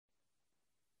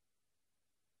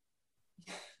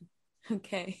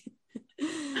Okay.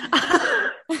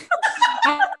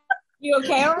 You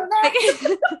okay over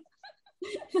there?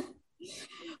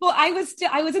 Well, I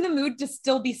was in the mood to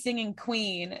still be singing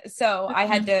Queen, so I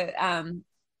had to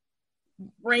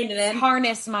rein it in,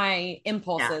 harness my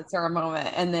impulses for a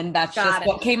moment, and then that's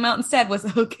what came out instead was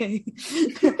okay.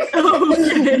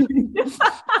 Okay.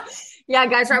 Yeah,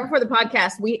 guys, right before the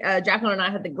podcast, Jacqueline and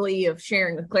I had the glee of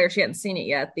sharing with Claire, she hadn't seen it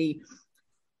yet, the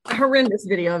horrendous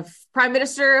video of Prime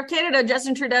Minister of Canada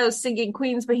Justin Trudeau singing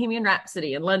Queen's Bohemian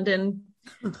Rhapsody in London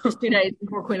just 2 days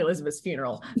before Queen Elizabeth's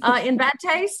funeral. In bad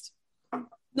taste?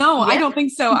 No, yeah. I don't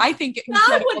think so. I think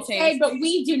I would say, but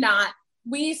we do not.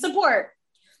 We support.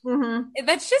 Mm-hmm.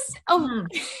 That's just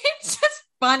it's just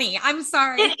funny. I'm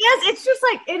sorry. It is. It's just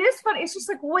like, it is funny. It's just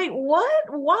like, wait, what?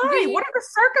 Why? What are the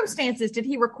circumstances? Did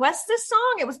he request this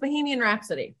song? It was Bohemian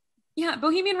Rhapsody. Yeah,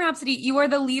 Bohemian Rhapsody. You are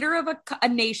the leader of a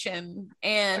nation,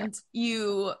 and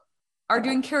you are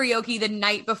doing karaoke the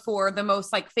night before the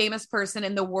most like famous person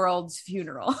in the world's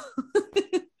funeral.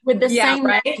 With the same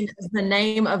name as the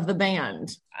name of the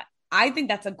band. I think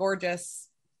that's a gorgeous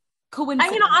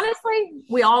coincidence. Honestly,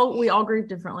 we all grieve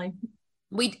differently.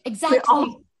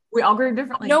 Exactly. We all grieve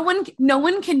differently. No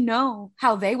one can know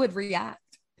how they would react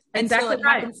until it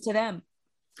happens to them.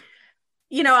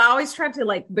 I always try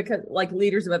to because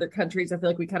leaders of other countries, I feel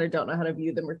like we kind of don't know how to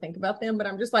view them or think about them, but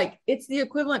I'm just like, it's the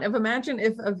equivalent of, imagine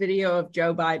if a video of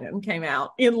Joe Biden came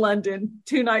out in London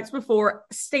 2 nights before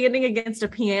standing against a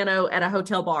piano at a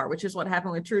hotel bar, which is what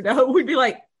happened with Trudeau. We'd be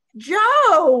like,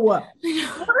 Joe, what are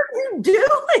you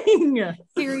doing?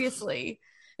 Seriously,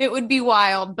 it would be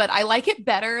wild, but I like it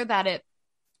better that it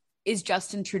is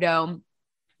Justin Trudeau.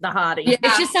 The hottie. Yeah.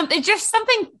 It's just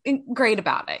something great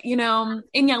about it, and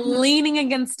leaning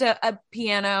against a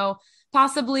piano,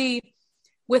 possibly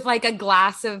with like a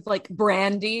glass of like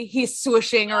brandy. He's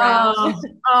swooshing around.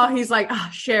 He's like,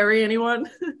 sherry, anyone?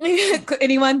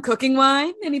 Anyone cooking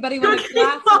wine? Anybody want a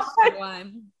glass of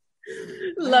wine?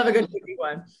 Love a good cooking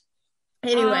wine.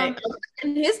 Anyway,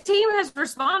 and his team has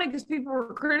responded because people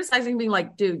were criticizing, being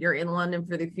like, dude, you're in London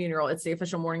for the funeral. It's the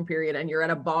official mourning period, and you're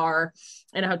at a bar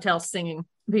in a hotel singing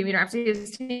Bohemian Rhapsody.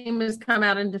 His team has come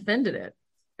out and defended it.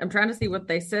 I'm trying to see what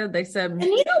they said. They said, and you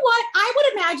know what? I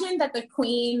would imagine that the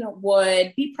Queen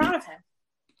would be proud of him.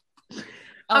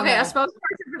 Okay, a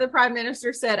spokesperson for the Prime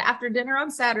Minister said, after dinner on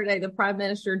Saturday, the Prime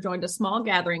Minister joined a small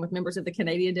gathering with members of the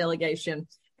Canadian delegation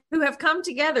who have come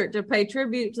together to pay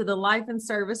tribute to the life and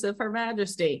service of Her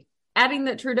Majesty, adding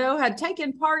that Trudeau had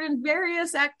taken part in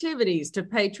various activities to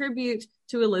pay tribute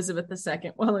to Elizabeth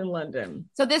II while in London.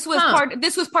 So this was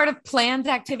part of planned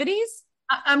activities?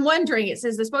 I'm wondering, it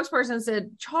says the spokesperson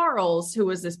said Charles, who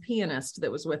was this pianist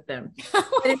that was with them, had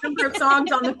a number of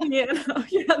songs on the piano.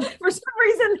 Yeah, for some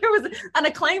reason, there was an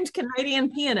acclaimed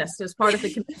Canadian pianist as part of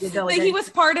the Canadian delegation. He was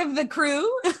part of the crew?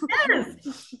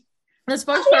 Yes. The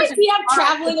spokesperson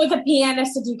traveling with a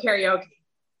pianist to do karaoke.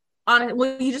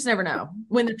 Well, you just never know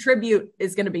when the tribute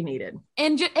is going to be needed.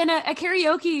 And a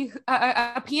karaoke,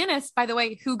 a pianist, by the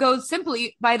way, who goes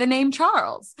simply by the name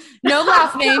Charles. No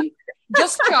last name,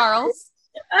 just Charles.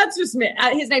 That's just me.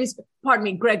 His name is,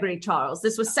 Gregory Charles.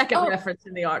 This was second reference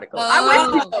in the article. I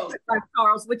went by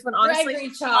Charles, which would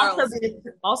honestly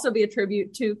also be a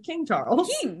tribute to King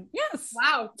Charles. King, yes.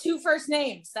 Wow, 2 first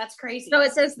names. That's crazy. So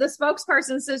it says the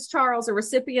spokesperson says Charles, a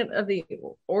recipient of the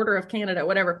Order of Canada,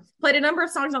 whatever, played a number of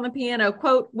songs on the piano,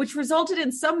 quote, which resulted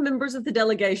in some members of the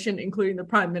delegation, including the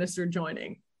Prime Minister,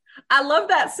 joining. I love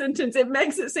that sentence. It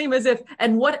makes it seem as if,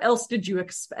 and what else did you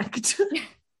expect?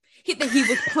 He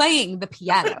was playing the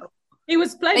piano. He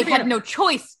was playing. They had no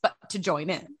choice but to join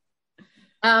in.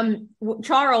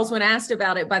 Charles, when asked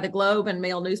about it by the Globe and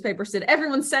Mail newspaper, said,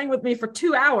 everyone sang with me for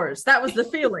 2 hours. That was the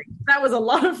feeling. That was a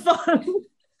lot of fun.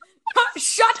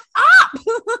 Shut up!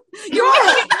 You're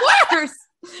making it worse.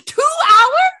 2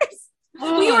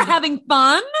 hours? We were having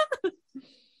fun?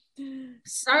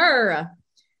 Sir.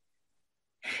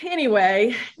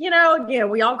 Anyway, again,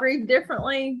 we all grieve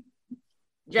differently.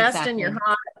 Justin, you're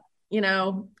hot.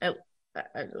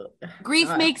 Grief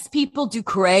makes people do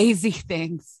crazy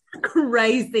things.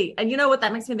 Crazy. And you know what?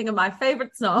 That makes me think of my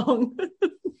favorite song.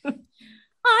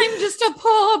 I'm just a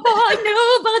poor boy.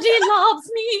 Nobody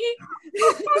loves me.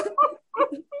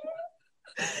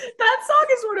 That song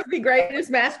is one of the greatest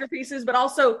masterpieces, but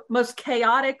also most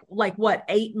chaotic,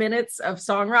 8 minutes of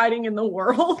songwriting in the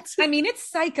world. I mean, it's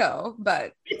psycho,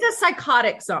 but it's a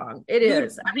psychotic song. It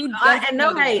is. And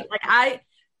no hate.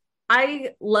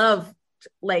 I love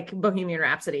Bohemian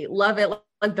Rhapsody. Love it.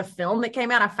 Like the film that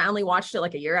came out, I finally watched it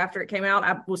a year after it came out.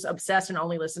 I was obsessed and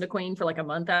only listened to Queen for a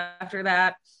month after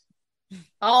that.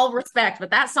 All respect,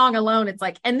 but that song alone, it's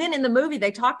like, and then in the movie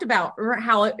they talked about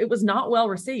how it was not well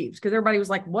received because everybody was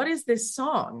like, what is this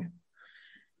song?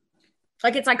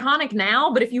 Like, it's iconic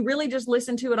now, but if you really just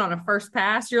listen to it on a first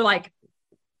pass, you're like,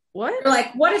 what? You're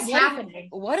like, what is happening?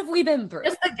 What have we been through?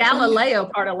 Just the Galileo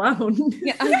part alone.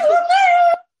 Yeah.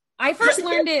 I first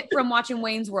learned it from watching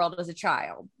Wayne's World as a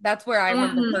child. That's where I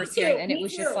remember first hearing it. And it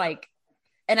was just like,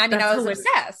 and I mean, I was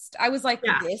obsessed. I was like,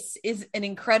 this is an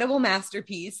incredible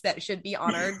masterpiece that should be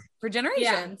honored for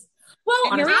generations. Well,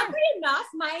 oddly enough,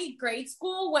 my grade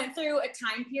school went through a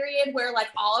time period where like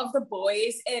all of the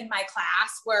boys in my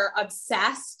class were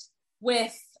obsessed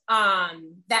with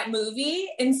that movie.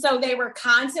 And so they were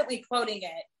constantly quoting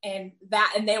it and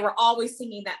they were always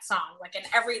singing that song. Like in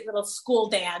every little school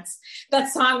dance,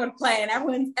 that song would play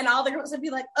and all the girls would be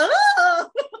like, oh.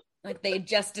 Like they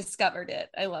just discovered it.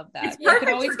 I love that. You could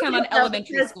always count on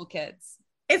elementary school kids.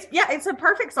 It's a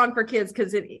perfect song for kids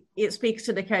because it speaks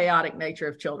to the chaotic nature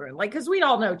of children. Like, because we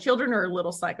all know children are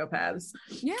little psychopaths.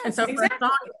 Yeah. And so exactly. For a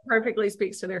song, it perfectly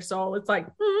speaks to their soul. It's like,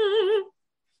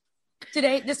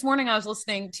 This morning, I was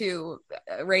listening to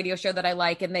a radio show that I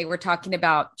like, and they were talking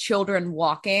about children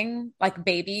walking, like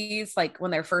babies, like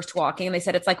when they're first walking. And they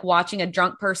said it's like watching a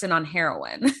drunk person on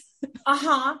heroin.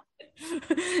 Uh-huh.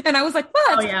 And I was like,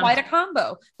 well, it's quite a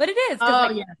combo. But it is.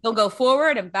 They'll go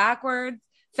forward and backwards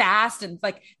fast, and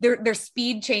like their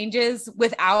speed changes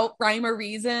without rhyme or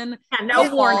reason. Yeah,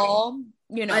 no warning.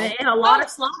 And a lot of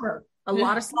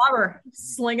slobber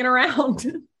slinging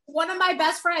around. One of my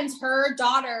best friends, her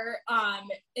daughter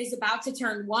is about to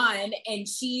turn 1, and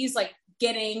she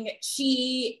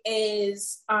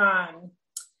is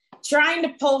trying to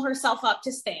pull herself up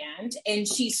to stand, and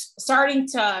she's starting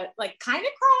to like kind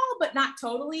of crawl, but not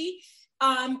totally.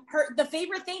 The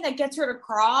favorite thing that gets her to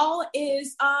crawl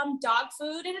is dog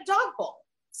food in a dog bowl.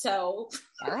 So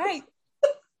all right.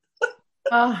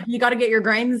 Oh, you got to get your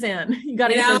grains in. You got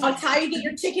to that's how you get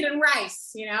your chicken and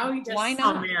rice, you just, why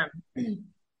not? Oh man.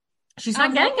 She's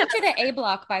not getting it. To the A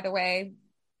Block, by the way.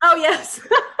 Oh yes.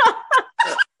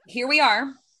 Here we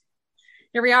are.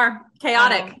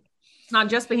 Chaotic. It's not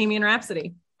just Bohemian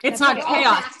Rhapsody. It's not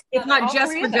chaos. It's not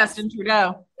just for Justin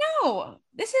Trudeau. No,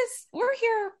 we're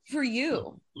here for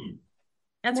you.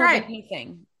 That's right.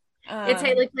 Anything. It's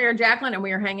Haley, Claire, Jacqueline, and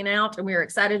we are hanging out, and we are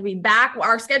excited to be back.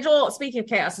 Our schedule, speaking of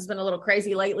chaos, has been a little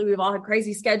crazy lately. We've all had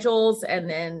crazy schedules, and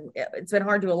then it's been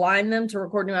hard to align them to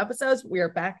record new episodes. We are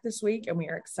back this week, and we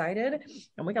are excited,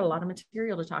 and we got a lot of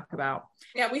material to talk about.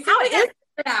 Yeah, we got it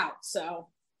out. So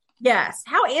yes,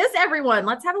 how is everyone?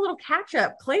 Let's have a little catch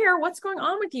up. Claire, what's going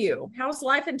on with you? How's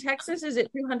life in Texas? Is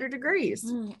it 200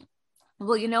 degrees?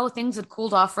 Well, things had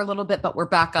cooled off for a little bit, but we're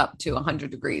back up to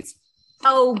 100 degrees.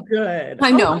 Oh, good.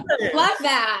 I know. Love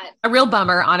that. A real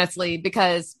bummer, honestly,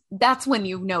 because that's when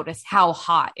you notice how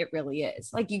hot it really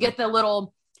is. Like you get the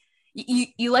little,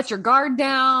 you let your guard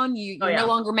down. You're no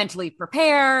longer mentally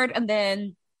prepared. And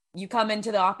then you come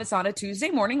into the office on a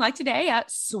Tuesday morning, like today,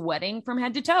 sweating from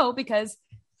head to toe because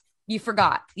you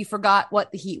forgot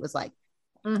what the heat was like.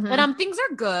 Mm-hmm. But things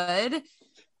are good.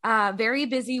 Very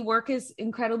busy. Work is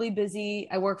incredibly busy.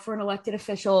 I work for an elected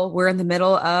official. We're in the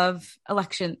middle of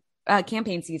election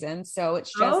campaign season, so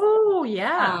it's just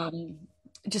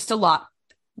just a lot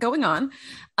going on,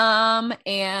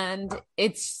 and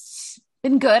it's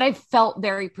been good. I felt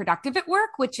very productive at work,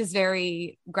 which is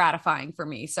very gratifying for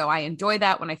me, so I enjoy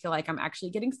that when I feel like I'm actually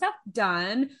getting stuff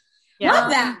done. Love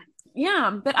that.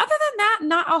 But other than that,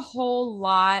 not a whole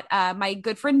lot. My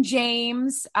good friend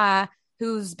James,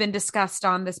 who's been discussed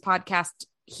on this podcast,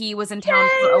 he was in town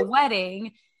for a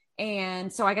wedding.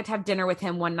 And so I got to have dinner with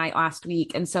him one night last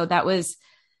week. And so that was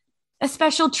a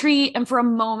special treat. And for a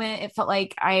moment, it felt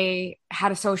like I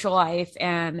had a social life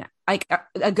and like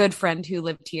a good friend who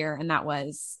lived here. And that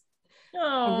was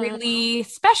a really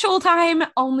special time,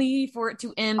 only for it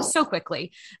to end so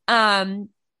quickly.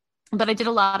 But I did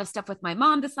a lot of stuff with my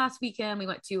mom this last weekend. We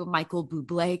went to a Michael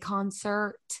Bublé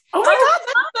concert. Oh my God,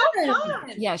 that's so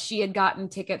fun. Yeah, she had gotten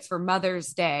tickets for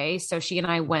Mother's Day. So she and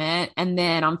I went. And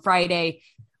then on Friday,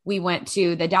 we went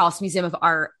to the Dallas Museum of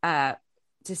Art to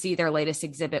see their latest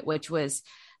exhibit, which was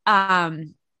Cartier.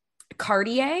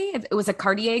 It was a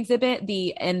Cartier exhibit,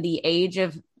 in the age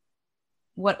of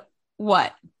what?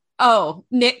 Oh,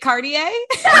 Nick Cartier.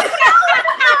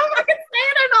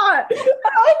 Not.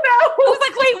 Oh no! I was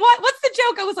like, wait, what? What's the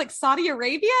joke? I was like, Saudi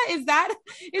Arabia? Is that?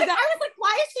 I was like,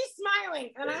 why is she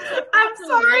smiling? And I was like, I'm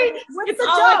sorry. What's the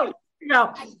joke?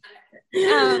 No.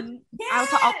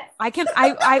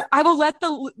 I will let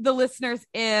the listeners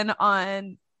in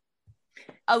on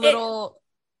a little.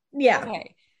 Yeah.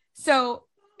 Okay. So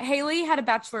Haley had a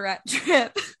bachelorette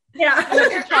trip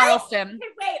Yeah. Charleston.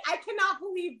 Wait, I cannot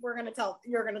believe you're going to tell.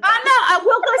 I know.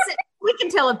 We'll listen. We can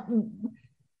tell.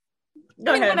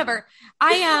 Go ahead. Whatever.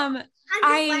 I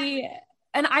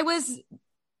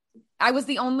was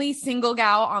the only single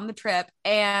gal on the trip,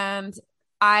 and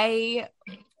I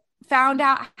found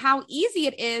out how easy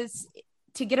it is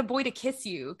to get a boy to kiss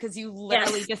you, because you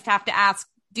literally just have to ask,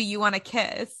 do you want to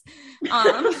kiss?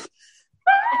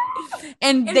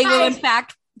 And they will in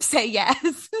fact say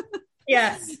yes.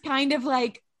 Yes. Kind of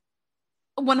like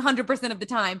 100% of the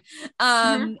time.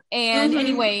 And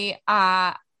anyway,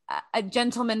 a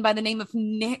gentleman by the name of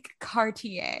Nick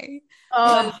Cartier,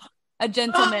 a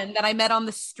gentleman that I met on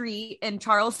the street in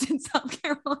Charleston, South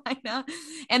Carolina.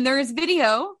 And there is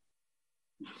video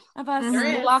of us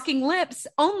locking lips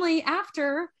only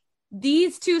after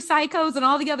these two psychos and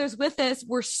all the others with us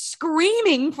were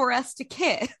screaming for us to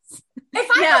kiss. If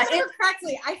I remember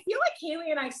correctly, I feel like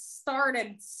Haley and I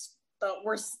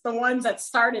were the ones that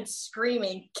started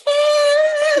screaming,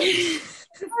 kiss!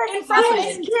 In front of the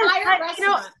entire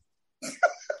restaurant.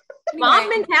 Mom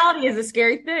mentality is a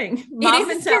scary thing. It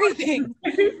is a scary thing.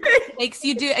 Makes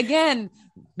you do crazy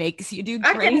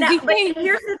things. But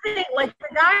here's the thing, like, the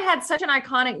guy had such an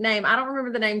iconic name. I don't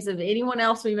remember the names of anyone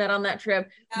else we met on that trip,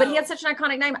 but he had such an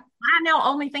iconic name. I now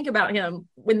only think about him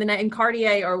when the name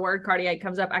Cartier or word Cartier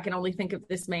comes up. I can only think of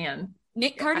this man,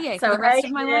 Nick Cartier, so for the rest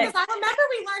of my life. I remember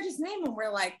we learned his name when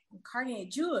we're like, Cartier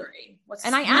jewelry.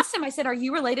 I asked him, I said, are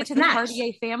you related to the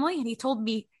Cartier family? And he told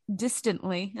me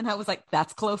distantly. And I was like,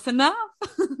 that's close enough.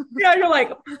 Yeah, you're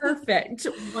like, perfect.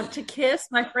 Want to kiss?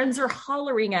 My friends are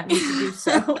hollering at me to do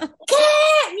so.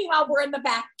 Meanwhile, we're in the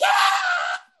back.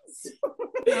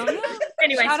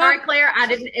 Anyway, sorry, Claire.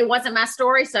 It wasn't my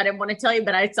story, so I didn't want to tell you,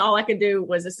 but it's all I could do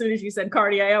was, as soon as you said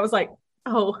Cartier, I was like,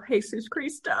 oh, Jesus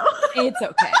Cristo. It's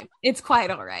okay. It's quite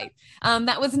all right.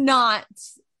 That was not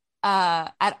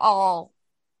at all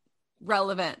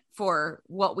relevant for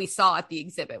what we saw at the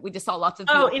exhibit. We just saw lots of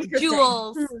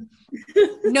jewels,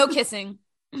 no kissing.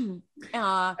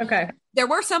 Okay. There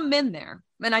were some men there,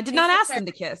 and I did not ask them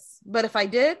to kiss, but if I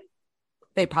did,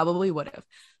 they probably would have.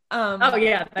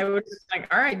 They were just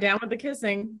like, all right, down with the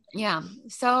kissing. Yeah.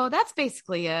 So that's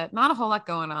basically it. Not a whole lot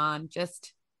going on.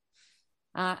 Just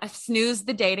I've snoozed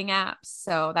the dating apps,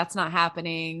 so that's not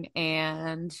happening.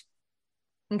 And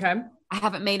okay, I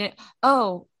haven't made it.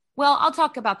 Oh, well, I'll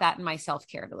talk about that in my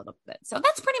self-care in a little bit. So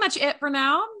that's pretty much it for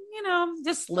now.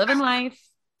 Just living life.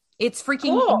 It's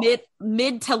freaking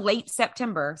mid to late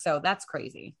September. So that's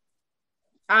crazy.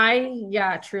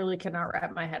 I truly cannot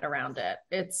wrap my head around it.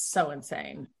 It's so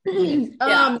insane.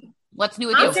 What's new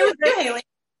with you? Haley?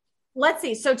 Let's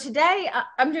see. So today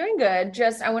I'm doing good.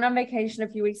 I went on vacation a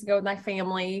few weeks ago with my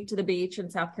family to the beach in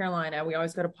South Carolina. We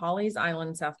always go to Pawleys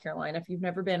Island, South Carolina. If you've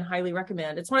never been, highly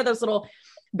recommend. It's one of those little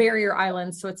barrier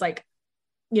islands. So it's like,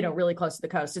 really close to the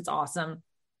coast. It's awesome.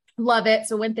 Love it.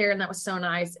 So went there and that was so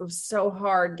nice. It was so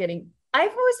hard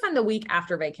I've always found the week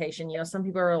after vacation, some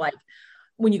people are like,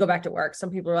 when you go back to work, some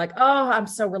people are like, oh, I'm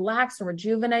so relaxed and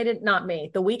rejuvenated. Not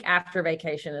me. The week after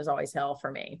vacation is always hell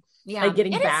for me. Yeah. Like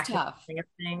getting back to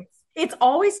things. It's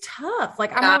always tough.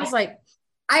 Like I'm always like,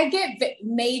 I get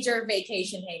major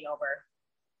vacation hangover.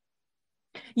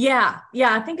 Yeah.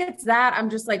 I think it's that. I'm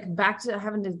just like back to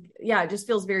having to, it just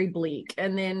feels very bleak.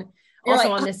 And then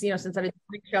also on this, since I've been doing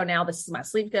the show now, my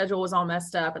sleep schedule was all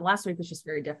messed up. And last week was just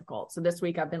very difficult. So this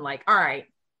week I've been like, all right,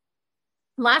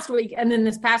 last week. And then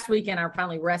this past weekend, I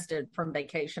finally rested from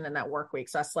vacation and that work week.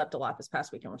 So I slept a lot this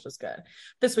past weekend, which was good.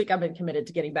 This week I've been committed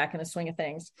to getting back in the swing of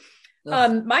things.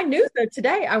 My news though,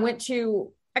 today I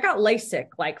got LASIK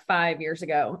like 5 years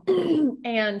ago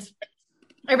and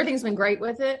everything's been great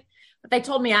with it. But they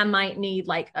told me I might need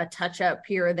like a touch up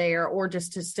here or there, or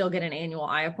just to still get an annual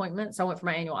eye appointment. So I went for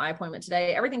my annual eye appointment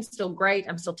today. Everything's still great.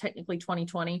 I'm still technically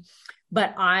 20/20,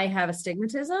 but I have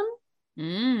astigmatism.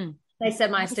 They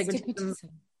said my astigmatism.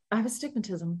 I have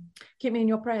astigmatism. Keep me in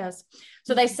your prayers.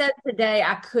 So they said today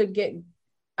I could get,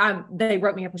 they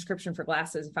wrote me a prescription for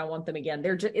glasses if I want them again.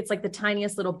 It's like the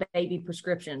tiniest little baby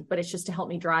prescription, but it's just to help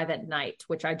me drive at night,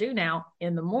 which I do now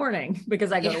in the morning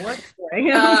because I go to work.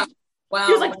 Wow.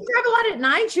 She was like, you drive a lot at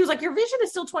night. She was like, your vision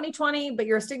is still 20/20, but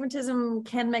your astigmatism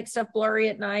can make stuff blurry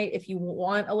at night. If you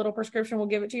want a little prescription, we'll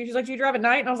give it to you. She's like, do you drive at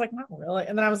night? And I was like, not really.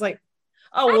 And then I was like,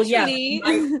 oh, well, actually,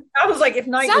 yeah. I was like, if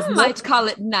night some might call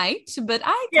it night, but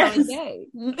I call it day.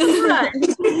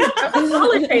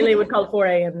 College Haley would call 4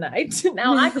 a.m. night.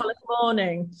 Now I call it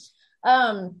morning.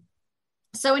 So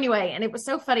anyway, and it was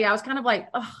so funny. I was kind of like,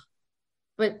 oh,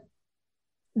 but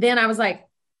then I was like,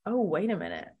 oh, wait a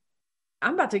minute.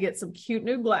 I'm about to get some cute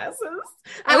new glasses.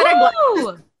 I had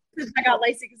glasses I got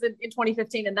LASIK in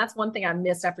 2015, and that's one thing I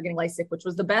missed after getting LASIK, which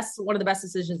was one of the best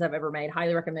decisions I've ever made.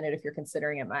 Highly recommend it if you're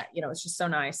considering it. It's just so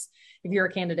nice if you're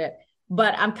a candidate.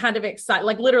 But I'm kind of excited.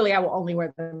 Like literally, I will only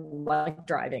wear them like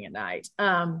driving at night.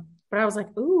 But I was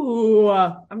like, ooh,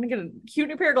 I'm gonna get a cute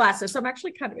new pair of glasses. So I'm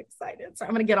actually kind of excited. So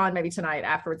I'm gonna get on maybe tonight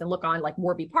afterwards and look on like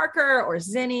Warby Parker or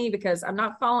Zenni, because I'm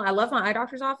not following. I love my eye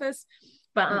doctor's office,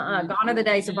 but gone are the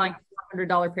days of buying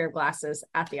 $400 pair of glasses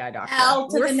at the eye doctor.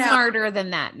 We're smarter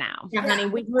than that now. Yeah, honey,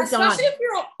 we moved especially if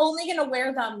you're only gonna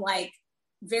wear them like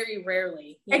very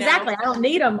rarely. Exactly. I don't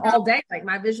need them all day. Like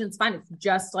my vision's fine. It's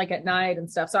just like at night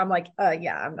and stuff. So I'm like,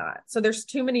 yeah, I'm not. So there's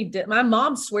too many. My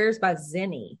mom swears by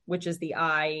Zenni, which is the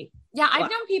eye. Yeah, I've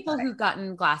known people who've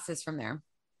gotten glasses from there.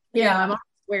 Yeah, my mom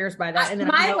swears by that. And then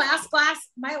my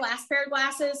last pair of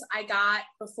glasses I got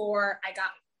before I got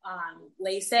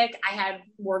LASIK, I had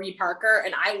Warby Parker,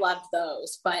 and I loved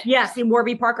those. But yeah, see,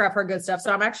 Warby Parker, I've heard good stuff.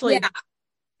 So I'm actually,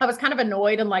 I was kind of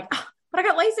annoyed and like, but I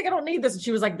got LASIK, I don't need this. And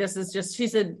she was like, this is just, she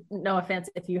said, no offense,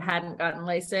 if you hadn't gotten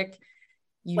LASIK,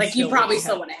 you probably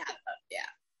still would have had them. Yeah.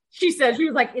 She said, she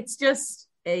was like, it's just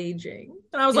aging.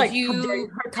 And I was like,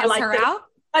 you cuss her out?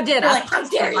 I did. I how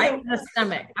dare you? In the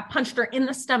stomach. I punched her in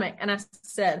the stomach and I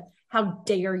said, how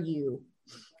dare you?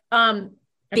 And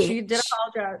she did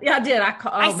apologize. Yeah, I did.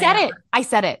 I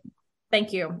said it.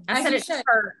 Thank you. I said it to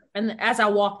her, and as I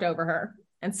walked over her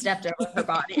and stepped over her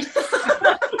body.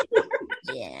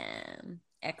 Yeah.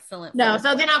 Excellent. No,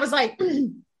 so then I was like,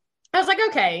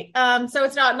 okay. So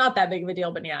it's not that big of a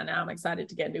deal, but yeah, now I'm excited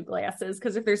to get new glasses,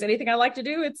 because if there's anything I like to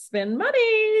do, it's spend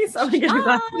money. So I'm gonna get new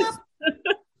glasses.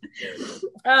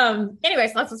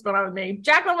 Anyways, that's what's going on with me.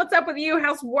 Jacqueline, what's up with you?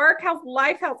 How's work? How's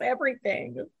life? How's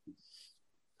everything?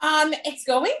 It's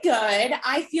going good.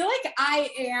 I feel like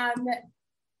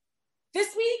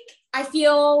this week, I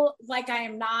feel like I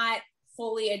am not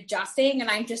fully adjusting, and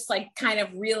I'm just like kind of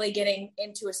really getting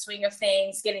into a swing of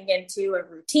things, getting into a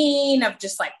routine of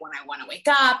just like when I want to wake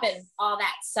up and all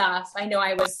that stuff. I know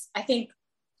I think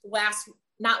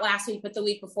not last week, but the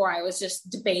week before, I was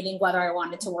just debating whether I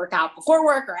wanted to work out before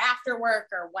work or after work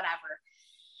or whatever.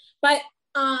 But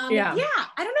yeah,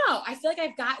 I don't know. I feel like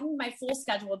I've gotten my full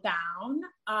schedule down.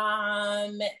 Oh,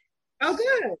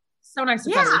 good. So nice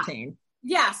to have a routine.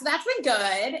 Yeah, so that's been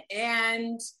good.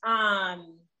 And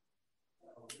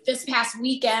this past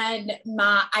weekend,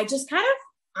 I just kind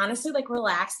of honestly like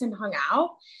relaxed and hung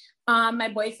out. My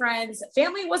boyfriend's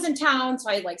family was in town, so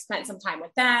I like spent some time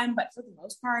with them, but for the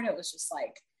most part, it was just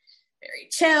like very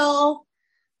chill.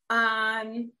 I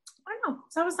don't know.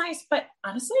 So that was nice, but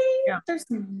honestly, there's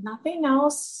nothing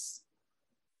else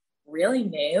really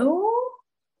new.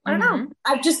 I don't know.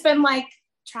 I've just been like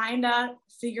trying to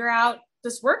figure out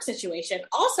this work situation.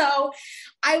 Also,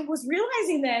 I was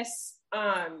realizing this,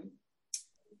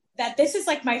 that this is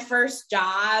like my first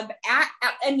job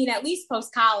at least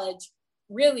post-college,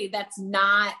 really, that's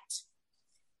not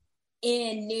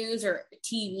in news or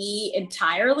TV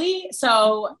entirely.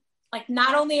 So like,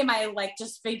 not only am I like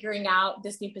just figuring out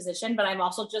this new position, but I'm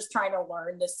also just trying to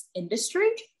learn this industry.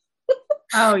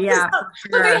 Oh yeah.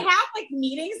 So they have like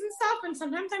meetings and stuff, and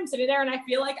sometimes I'm sitting there and I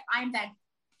feel like I'm that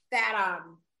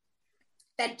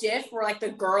GIF where like the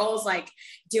girl's like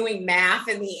doing math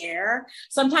in the air.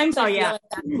 Sometimes I feel like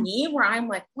that's me, where I'm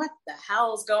like, what the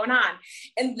hell is going on?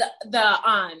 And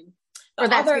or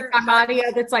that TikTok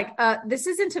audio that's like, this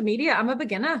is intermediate. I'm a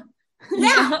beginner.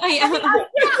 Yeah.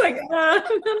 Like,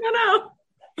 no.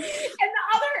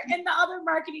 And the other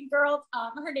marketing girl,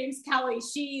 her name's Kelly.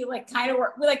 She like kind of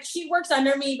she works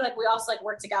under me, but like we also like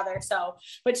work together. So,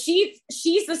 but she's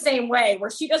the same way, where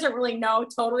she doesn't really know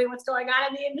totally what's going on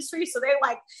in the industry. So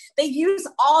they use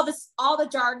all the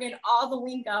jargon, all the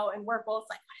lingo, and we're both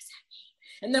like, what does that mean?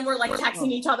 And then we're like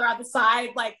texting each other on the side,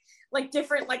 like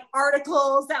different like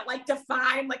articles that like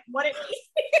define like what it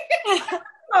means.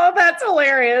 Oh, that's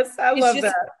hilarious. I love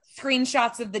that.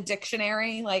 Screenshots of the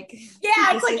dictionary, like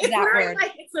it's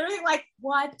literally like,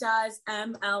 what does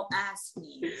MLS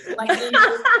mean? Like,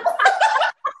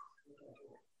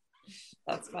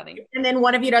 that's funny. And then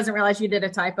one of you doesn't realize you did a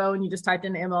typo and you just typed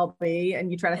in MLB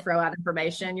and you try to throw out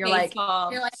information. You're like, yeah,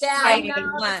 I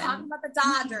know, we're talking about the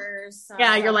Dodgers. So.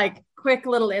 Yeah, you're like, quick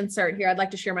little insert here. I'd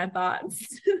like to share my thoughts.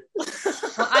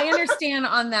 Well, I understand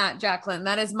on that, Jacqueline.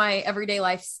 That is my everyday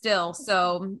life still.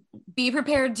 So be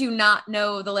prepared to not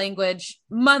know the language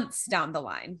months down the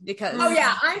line, because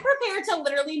I'm prepared to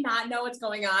literally not know what's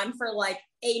going on for like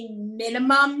a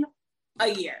minimum a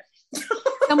year.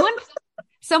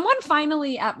 Someone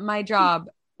finally at my job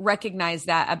recognized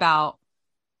that about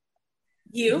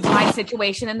my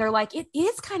situation. And they're like, it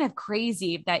is kind of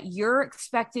crazy that you're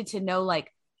expected to know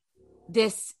like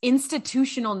this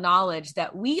institutional knowledge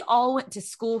that we all went to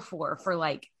school for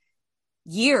like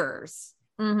years.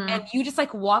 Mm-hmm. And you just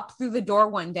like walked through the door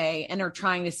one day and are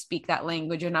trying to speak that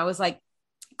language. And I was like,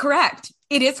 correct.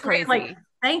 It is crazy. Like,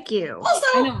 thank you.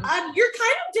 Also, you're kind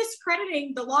of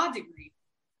discrediting the law degree.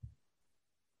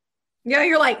 Yeah,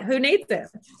 you're like, who needs it?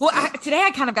 Well, today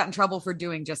I kind of got in trouble for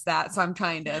doing just that. So I'm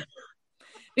trying to,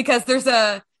 because there's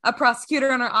a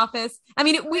prosecutor in our office. I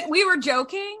mean, we were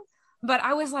joking, but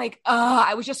I was like,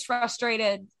 I was just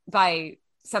frustrated by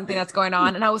something that's going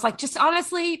on. And I was like, just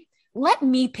honestly, let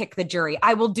me pick the jury.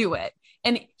 I will do it.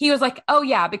 And he was like, oh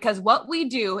yeah, because what we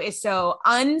do is so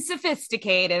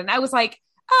unsophisticated. And I was like,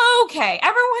 okay,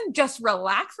 everyone just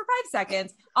relax for 5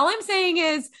 seconds. All I'm saying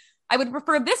is I would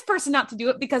prefer this person not to do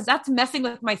it because that's messing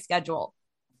with my schedule.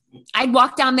 I'd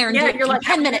walk down there and do it you're in like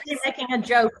 10 minutes. You're making a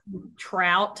joke,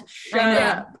 Trout. Shut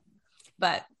up.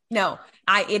 But no,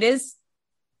 it is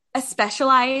a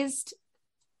specialized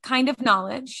kind of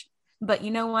knowledge. But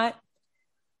you know what?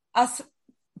 Us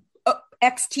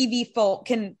ex-TV folk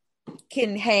can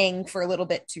hang for a little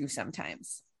bit too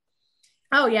sometimes.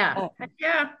 Oh yeah.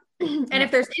 Yeah. And if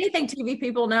there's anything TV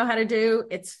people know how to do,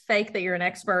 it's fake that you're an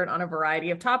expert on a variety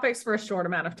of topics for a short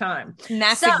amount of time. And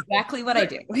that's exactly what I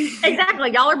do.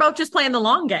 Exactly. Y'all are both just playing the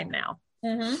long game now.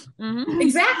 Mm-hmm. Mm-hmm.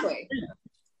 Exactly.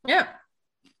 Yeah.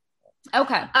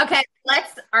 Okay.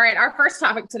 All right. Our first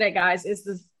topic today, guys, is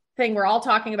the thing we're all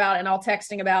talking about and all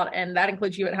texting about. And that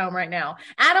includes you at home right now.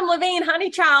 Adam Levine, honey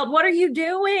child, what are you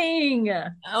doing?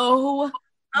 Oh,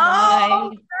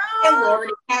 no. Lord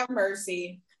have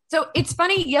mercy. So it's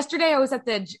funny. Yesterday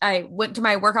I went to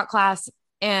my workout class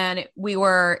and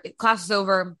class was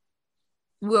over.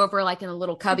 We were over like in a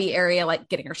little cubby area, like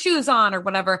getting our shoes on or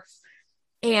whatever.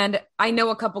 And I know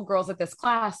a couple girls at this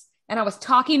class and I was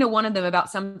talking to one of them about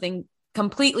something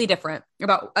completely different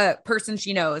about a person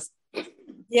she knows.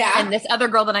 Yeah. And this other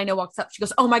girl that I know walks up, she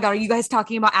goes, oh my God, are you guys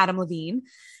talking about Adam Levine?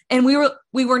 And we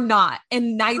were not,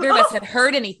 and neither of us had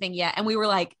heard anything yet. And we were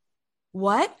like,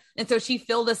 what? And so she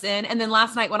filled us in. And then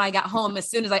last night when I got home, as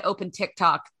soon as I opened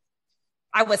TikTok,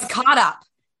 I was caught up.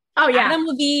 Oh yeah. Adam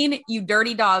Levine, you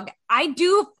dirty dog. I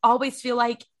do always feel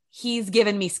like he's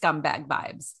given me scumbag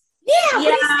vibes. Yeah. But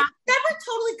it's never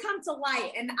totally come to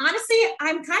light. And honestly,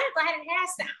 I'm kind of glad it has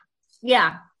now.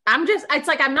 Yeah. It's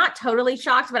like, I'm not totally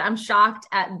shocked, but I'm shocked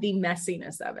at the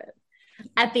messiness of it.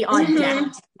 At the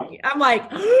audacity. I'm like,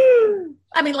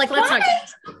 I mean, like,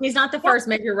 he's not the first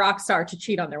major rock star to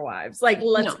cheat on their wives. Like,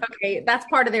 okay, that's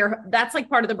part of that's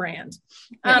part of the brand.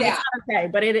 It's not okay,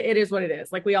 but it is what it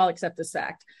is. Like, we all accept this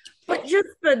fact. But just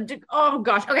oh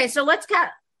gosh. Okay, so let's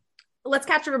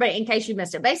catch everybody in case you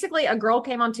missed it. Basically, a girl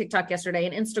came on TikTok yesterday,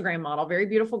 an Instagram model, very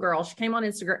beautiful girl. She came on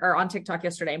Instagram or on TikTok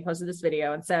yesterday and posted this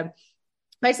video and said,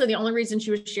 basically, the only reason she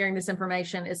was sharing this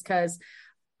information is because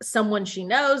someone she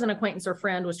knows, an acquaintance or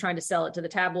friend, was trying to sell it to the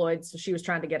tabloids. So she was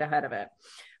trying to get ahead of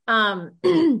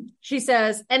it. She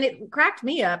says, and it cracked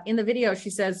me up in the video.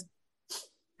 She says,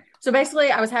 so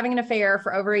basically I was having an affair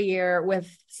for over a year with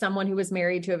someone who was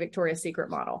married to a Victoria's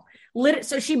Secret model.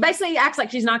 So she basically acts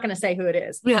like she's not going to say who it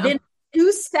is. Yeah. Then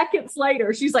 2 seconds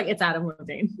later, she's like, it's Adam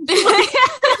Levine.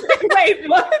 Wait,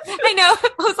 what? I know.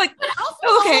 I was like,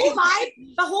 okay.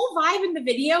 The whole vibe in the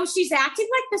video, she's acting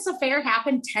like this affair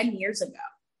happened 10 years ago.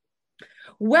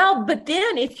 Well, but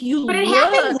then if you it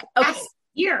happened last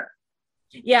year.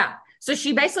 Yeah. So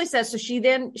she basically says,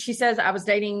 she says, I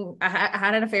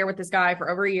had an affair with this guy for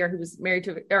over a year who was married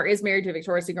to a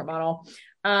Victoria's Secret model.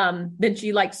 Then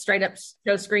she like straight up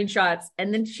shows screenshots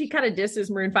and then she kind of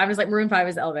disses Maroon 5 and is like, Maroon 5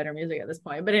 is elevator music at this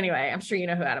point. But anyway, I'm sure you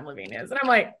know who Adam Levine is. And I'm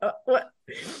like, what?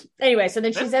 Anyway, so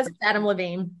then she says it's Adam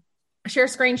Levine,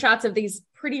 shares screenshots of these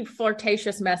pretty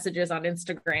flirtatious messages on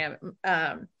Instagram.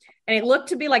 And it looked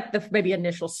to be like the maybe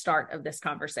initial start of this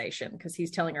conversation because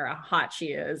he's telling her how hot she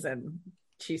is and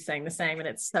she's saying the same and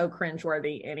it's so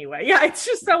cringeworthy anyway. Yeah, it's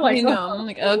just so like, I'm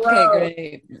like, okay,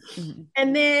 great. Mm-hmm.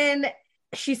 And then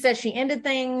she says she ended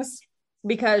things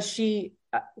because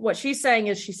what she's saying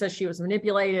is she says she was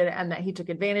manipulated and that he took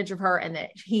advantage of her and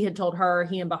that he had told her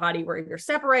he and Bahati were either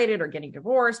separated or getting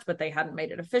divorced, but they hadn't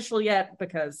made it official yet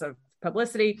because of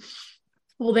publicity.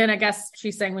 Well, then I guess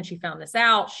she's saying when she found this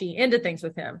out, she ended things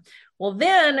with him. Well,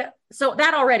 then, so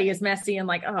that already is messy and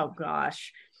like, oh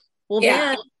gosh. Well,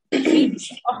 then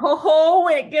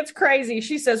it gets crazy.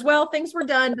 She says, well, things were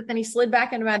done, but then he slid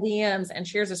back into my DMs and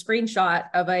shares a screenshot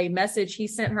of a message he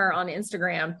sent her on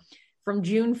Instagram from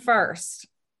June 1st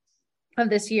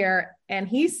of this year. And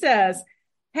he says,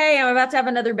 hey, I'm about to have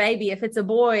another baby. If it's a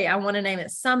boy, I want to name it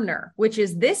Sumner, which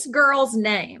is this girl's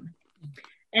name.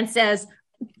 And says,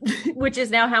 which is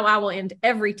now how I will end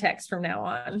every text from now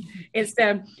on. It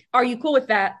said, are you cool with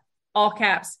that? all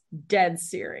caps, dead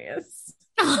serious.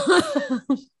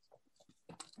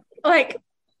 Like,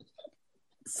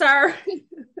 sir,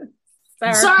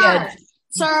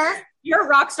 you're a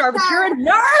rock star, but you're a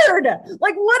nerd.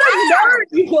 Like, what a nerd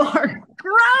you are.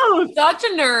 Gross. Such a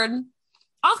nerd.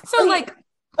 Also, like,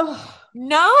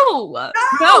 no.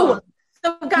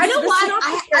 So, guys, you know what?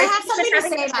 I have something to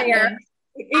say about him.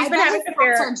 He's been having an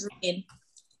affair.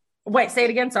 Wait, say it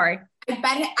again. Sorry.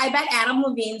 I bet Adam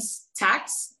Levine's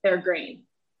texts, they're green.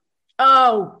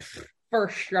 Oh, for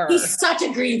sure. He's such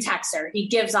a green texter. He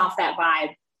gives off that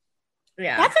vibe.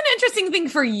 Yeah. That's an interesting thing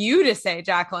for you to say,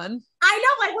 Jacqueline. I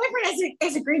know my boyfriend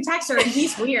is a green texter and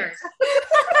he's weird.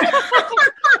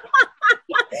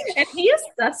 And he is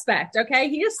suspect, okay?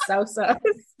 He is so sus.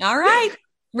 All right.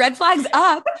 Red flags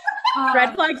up.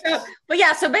 Red flags up. But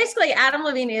yeah, so basically Adam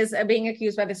Levine is being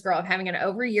accused by this girl of having an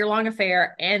over a year-long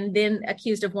affair and then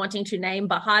accused of wanting to name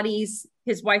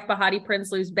his wife Bahati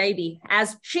Prinsloo's baby,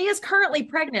 as she is currently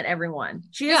pregnant, everyone.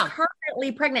 She is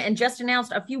currently pregnant and just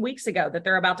announced a few weeks ago that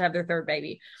they're about to have their third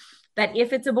baby. That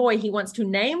if it's a boy, he wants to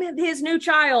name his new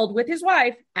child with his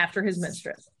wife after his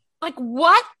mistress. Like,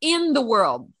 what in the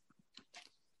world?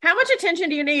 How much attention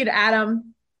do you need,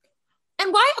 Adam?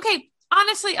 And why? Okay,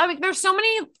 honestly, I mean, there's so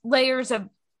many layers of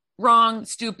wrong,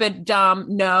 stupid, dumb,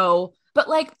 no. But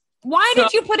like, why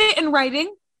did you put it in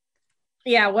writing?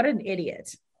 Yeah, what an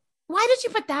idiot. Why did you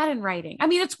put that in writing? I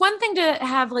mean, it's one thing to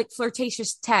have like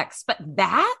flirtatious text, but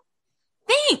that?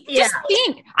 Just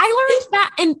think. I learned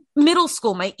that in middle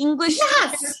school. My English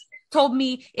teacher told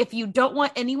me, if you don't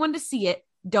want anyone to see it,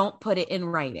 don't put it in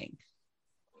writing.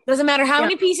 Doesn't matter how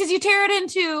many pieces you tear it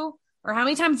into or how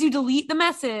many times you delete the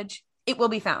message, it will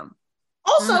be found.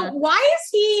 Also, why is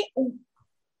he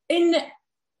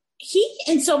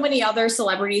and so many other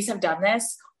celebrities have done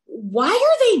this. Why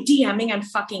are they DMing on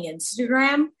fucking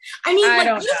Instagram? I mean, I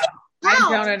don't know. I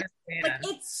don't understand. Like,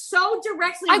 it's so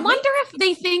directly. I wonder if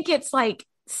they think it's like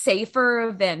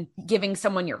safer than giving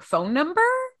someone your phone number.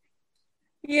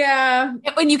 Yeah.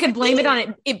 When you can blame it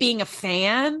on it being a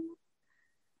fan.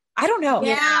 I don't know.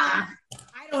 Yeah. I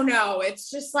don't know. It's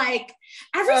just like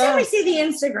every time I see the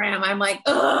Instagram, I'm like,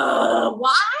 ugh,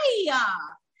 why?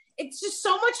 It's just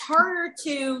so much harder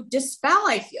to dispel,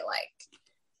 I feel like.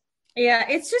 Yeah,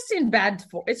 it's just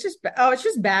it's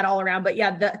just bad all around. But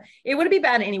yeah, it would be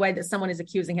bad anyway that someone is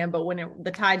accusing him. But when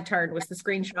the tide turned was the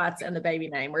screenshots and the baby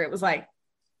name, where it was like,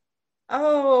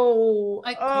 gross.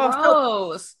 I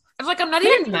was like, I'm not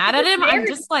even mad at him. I'm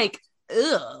just like,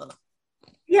 ugh.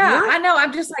 Yeah, I know.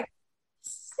 I'm just like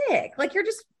sick. Like, you're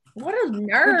just, what a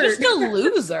nerd. You're just a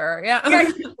loser. Yeah,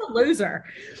 you're just a loser.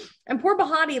 And poor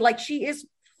Bahati, like, she is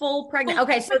full pregnant.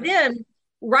 Okay, so then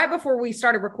right before we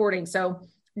started recording, so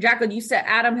Jacqueline, you said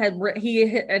Adam he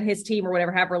and his team or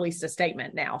whatever have released a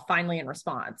statement now, finally in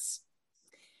response.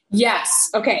 Yes.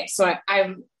 Okay. So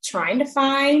I'm trying to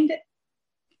find,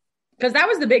 because that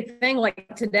was the big thing,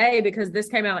 like today, because this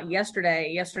came out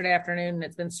yesterday afternoon, and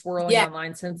it's been swirling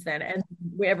online since then. And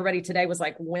everybody today was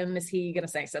like, when is he going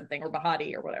to say something, or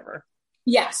Bahati or whatever?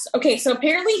 Yes. Okay. So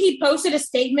apparently he posted a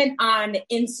statement on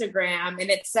Instagram, and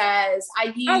it says,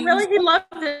 oh, really? He loves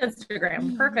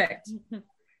Instagram. Perfect.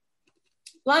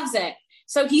 Loves it.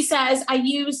 So he says, I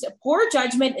used poor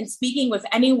judgment in speaking with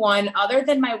anyone other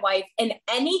than my wife in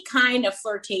any kind of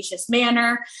flirtatious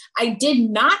manner. I did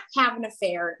not have an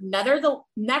affair.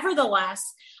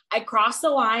 Nevertheless, I crossed the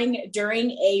line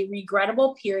during a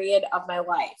regrettable period of my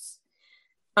life.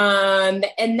 And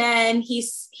then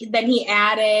he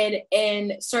added,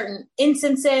 in certain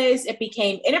instances, it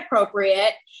became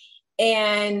inappropriate.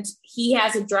 And he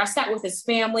has addressed that with his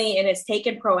family and has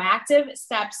taken proactive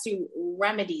steps to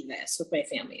remedy this with my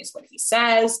family, is what he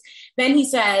says. Then he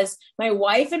says, my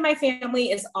wife and my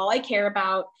family is all I care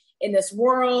about in this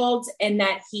world, and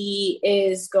that he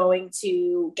is going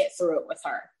to get through it with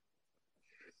her.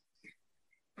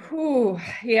 Ooh,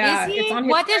 yeah.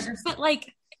 But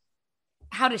like,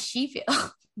 how does she feel?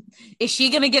 Is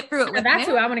she going to get through it with that's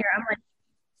him? Who I'm going to hear. I'm like,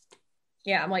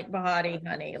 yeah, I'm like, Bahati,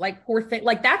 honey, like, poor thing.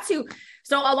 Like, that's who.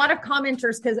 So a lot of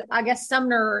commenters, because I guess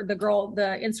Sumner, the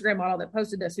Instagram model that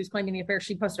posted this, who's claiming the affair,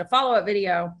 she posted a follow-up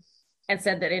video and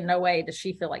said that in no way does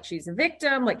she feel like she's a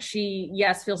victim. Like, she,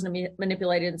 yes, feels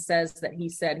manipulated and says that he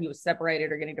said he was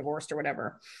separated or getting divorced or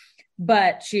whatever.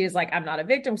 But she is like, I'm not a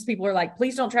victim. Because people are like,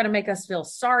 please don't try to make us feel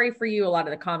sorry for you. A lot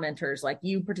of the commenters, like,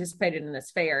 you participated in this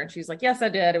affair. And she's like, yes, I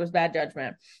did. It was bad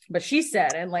judgment. But she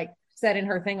said, and like, said in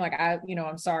her thing, like,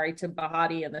 I'm sorry to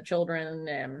Bahati and the children.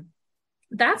 And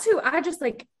that's who I just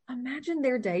like, imagine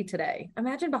their day today.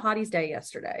 Imagine Bahati's day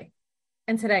yesterday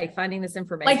and today, finding this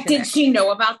information. Like, did she know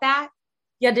about that?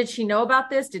 Yeah, did she know about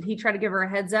this? Did he try to give her a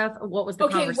heads up? What was the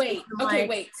conversation like?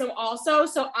 Wait. So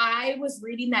I was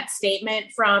reading that statement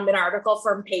from an article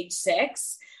from Page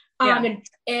 6. And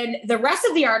the rest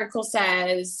of the article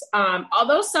says,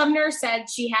 although Sumner said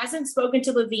she hasn't spoken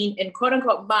to Levine in quote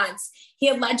unquote months, he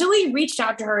allegedly reached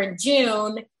out to her in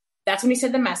June. That's when he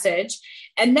said the message.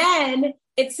 And then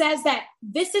it says that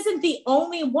this isn't the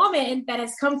only woman that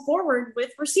has come forward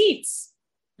with receipts.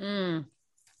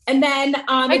 And then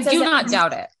I do not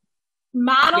doubt it.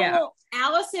 Model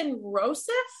Allison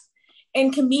Rosef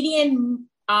and comedian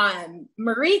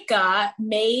Marika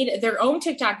made their own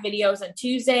TikTok videos on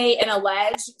Tuesday and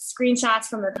alleged screenshots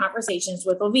from their conversations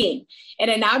with Levine. In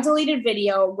a now deleted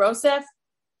video, Rosef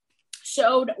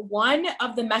showed one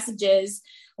of the messages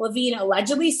Levine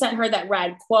allegedly sent her that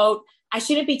read, quote, "I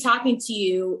shouldn't be talking to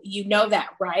you. You know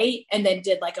that, right?" And then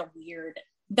did like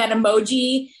that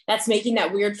emoji that's making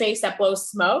that weird face that blows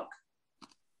smoke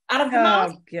out of the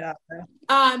mouth.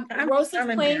 Rosef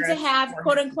claimed to have,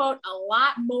 quote unquote, a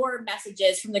lot more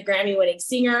messages from the Grammy-winning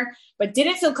singer, but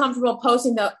didn't feel comfortable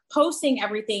posting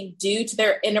everything due to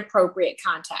their inappropriate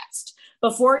context.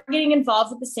 Before getting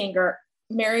involved with the singer,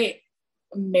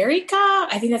 Marika,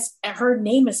 I think that's her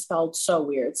name is spelled so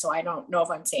weird, so I don't know if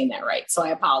I'm saying that right. So I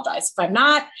apologize if I'm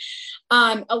not.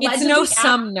 It's no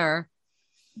Sumner.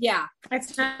 Yeah,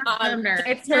 it's Sumner.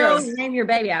 It's her name your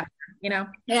baby after,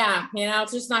 Yeah,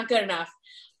 it's just not good enough.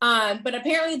 But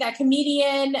apparently that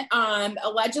comedian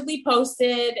allegedly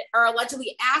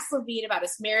asked Levine about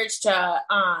his marriage to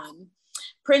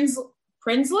Prinsloo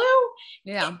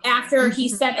after he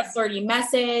sent a flirty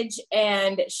message,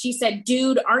 and she said,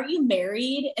 "Dude, aren't you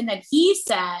married?" And then he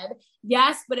said,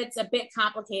 "Yes, but it's a bit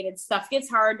complicated. Stuff gets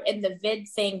hard, and the vid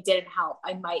thing didn't help.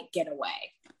 I might get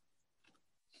away."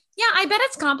 Yeah, I bet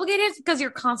it's complicated because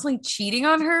you're constantly cheating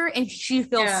on her and she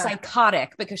feels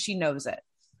psychotic because she knows it.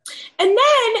 And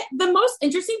then the most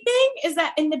interesting thing is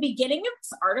that in the beginning of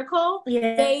this article,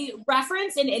 they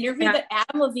reference an interview that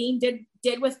Adam Levine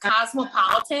did with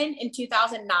Cosmopolitan in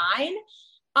 2009.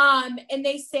 And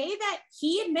they say that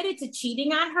he admitted to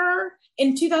cheating on her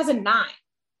in 2009.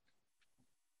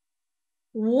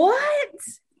 What?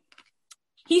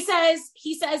 He says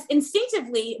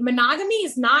instinctively, monogamy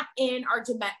is not in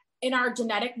our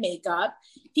genetic makeup.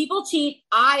 People cheat.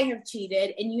 I have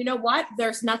cheated. And you know what?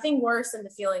 There's nothing worse than the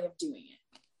feeling of doing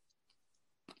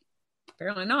it.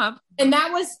 Apparently not. And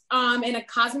that was in a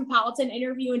Cosmopolitan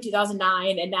interview in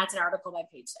 2009. And that's an article by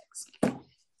Page 6.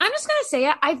 I'm just going to say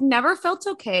it. I've never felt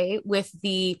okay with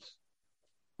the,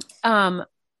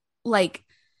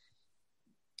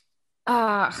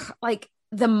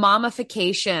 the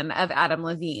momification of Adam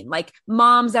Levine. Like,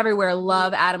 moms everywhere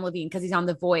love Adam Levine because he's on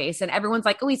The Voice, and everyone's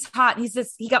like, "Oh, he's hot.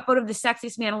 He got voted the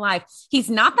sexiest man alive." He's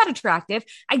not that attractive.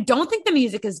 I don't think the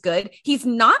music is good. He's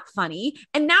not funny.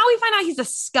 And now we find out he's a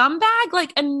scumbag.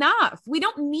 Like, enough. We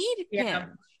don't need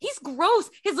him. He's gross.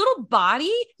 His little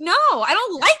body. No, I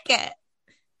don't like it.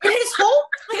 And his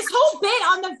whole bit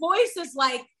on The Voice is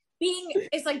like,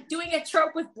 doing a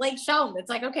trope with Blake Shelton. It's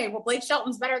like, okay, well, Blake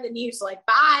Shelton's better than you, so like,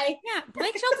 bye. Yeah,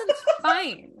 Blake Shelton's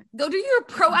fine. Go do your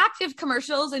proactive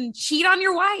commercials and cheat on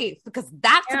your wife, because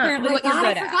that's apparently what you're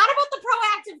good at. I forgot about the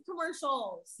proactive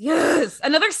commercials. Yes,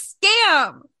 another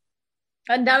scam.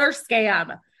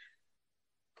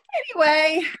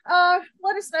 Anyway,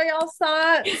 let us know y'all's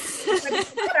thoughts.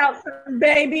 Put out some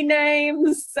baby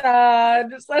names.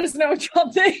 Just let us know what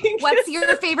y'all think. What's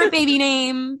your favorite baby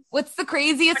name? What's the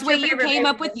craziest way you came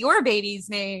up with your baby's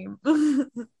name?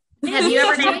 Have you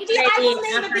ever named I will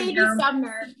name a baby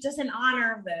Sumner just in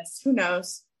honor of this. Who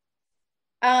knows?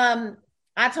 I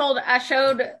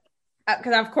showed,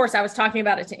 because of course I was talking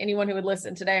about it to anyone who would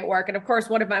listen today at work. And of course,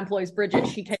 one of my employees, Bridget,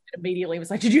 she came in immediately, was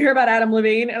like, "Did you hear about Adam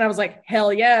Levine?" And I was like,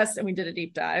 "Hell yes." And we did a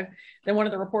deep dive. Then one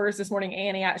of the reporters this morning,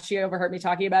 Annie, she overheard me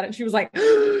talking about it. And she was like,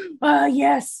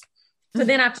 "Yes." So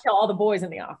then I have to tell all the boys in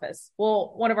the office.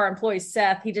 Well, one of our employees,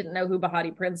 Seth, he didn't know who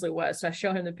Bahati Prinsloo was. So I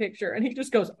show him the picture and he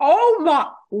just goes, "Oh my,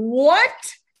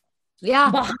 what?"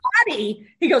 Yeah. Bahati.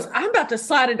 He goes, "I'm about to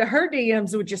slide into her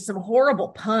DMs with just some horrible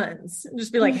puns and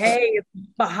just be like, 'Hey, it's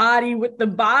Bahati with the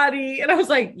body.'" And I was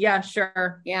like, "Yeah,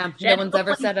 sure." Yeah. No one's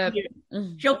ever said it.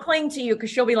 She'll cling to you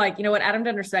because she'll be like, "You know what? Adam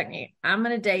doesn't respect me. I'm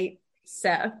going to date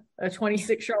Seth, a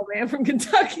 26-year-old man from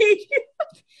Kentucky."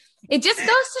 It just goes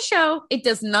to show it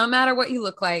does not matter what you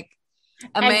look like.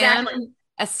 A man,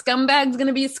 a scumbag's going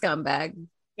to be a scumbag.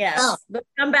 Yes. The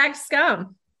scumbag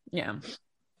scum. Yeah.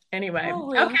 Anyway.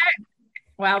 Okay.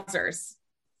 Wowzers.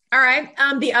 All right.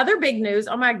 The other big news.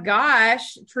 Oh my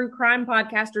gosh. True crime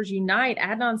podcasters unite.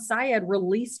 Adnan Syed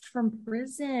released from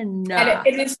prison. And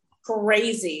it is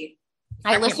crazy.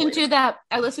 I listened to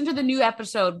the new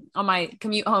episode on my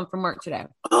commute home from work today.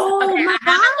 Oh okay, my God.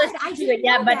 I haven't listened to it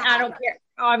yet, but I don't care.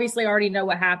 Obviously, I already know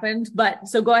what happened, but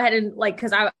so go ahead and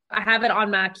because I have it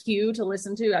on my queue to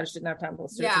listen to. I just didn't have time to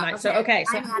listen to it tonight. Okay.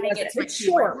 So it's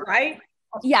short, right?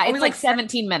 Yeah, it's like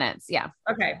 17 minutes. Yeah.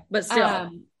 Okay, but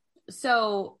still.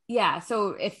 So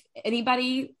if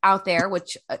anybody out there,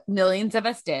 which millions of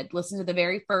us did, listen to the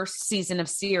very first season of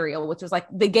Serial, which was like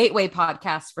the gateway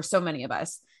podcast for so many of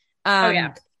us.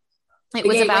 It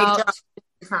was about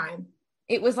crime.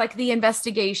 It was like the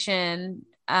investigation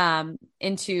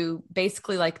into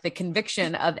basically like the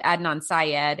conviction of Adnan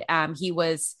Syed. He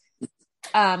was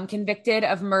convicted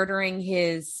of murdering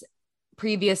his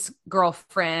previous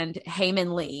girlfriend,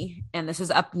 Heyman Lee, and this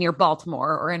was up near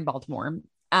Baltimore or in Baltimore.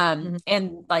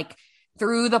 And like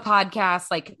through the podcast,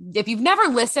 like if you've never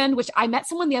listened, which I met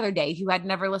someone the other day who had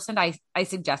never listened, I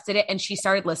suggested it and she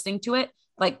started listening to it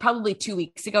like probably 2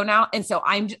 weeks ago now. And so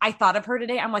I thought of her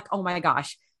today. I'm like, oh my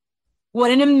gosh, what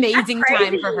an amazing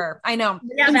time for her. I know.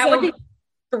 Yeah, and that would be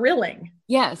thrilling.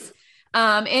 Yes.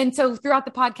 And so throughout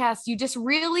the podcast, you just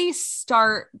really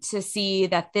start to see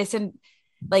that this and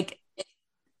like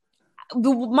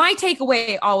my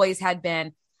takeaway always had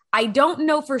been, I don't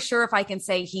know for sure if I can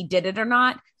say he did it or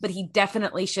not, but he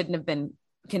definitely shouldn't have been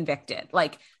convicted.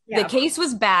 Like the case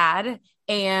was bad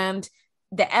and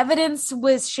the evidence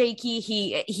was shaky.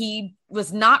 He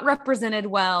was not represented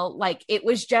well. Like it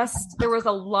was just, there was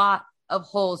a lot of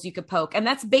holes you could poke. And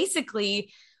that's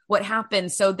basically what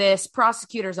happened. So this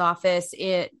prosecutor's office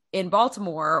in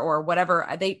Baltimore or whatever,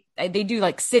 they do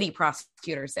like city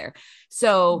prosecutors there.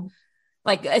 So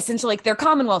like essentially like their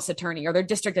Commonwealth's attorney or their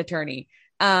district attorney,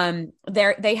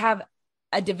 they have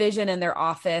a division in their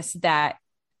office that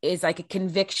is like a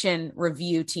conviction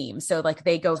review team. So like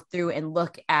they go through and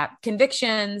look at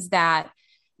convictions that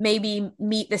maybe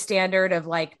meet the standard of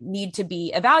like need to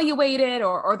be evaluated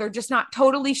or they're just not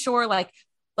totally sure. Like,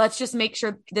 let's just make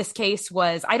sure this case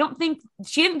was, I don't think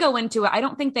she didn't go into it. I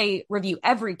don't think they review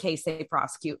every case they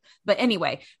prosecute, but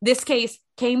anyway, this case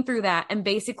came through that. And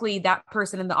basically that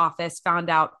person in the office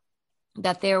found out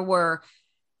that there were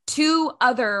 2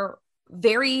 other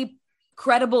very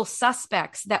credible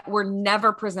suspects that were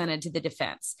never presented to the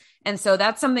defense. And so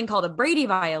that's something called a Brady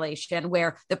violation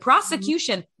where the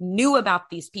prosecution knew about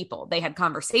these people. They had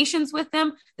conversations with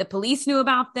them. The police knew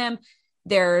about them.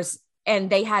 And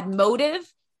they had motive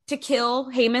to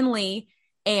kill Heyman Lee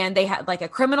and they had like a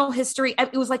criminal history.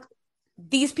 It was like,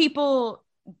 these people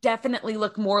definitely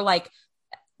look more like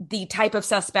the type of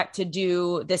suspect to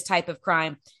do this type of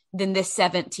crime than this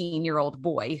 17-year-old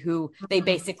boy who they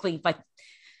basically like,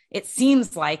 it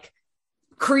seems like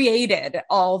created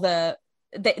all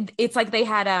it's like they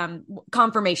had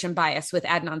confirmation bias with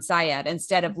Adnan Syed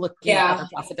instead of looking at other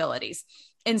possibilities.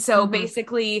 And so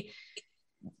basically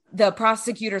the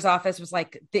prosecutor's office was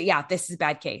like, this is a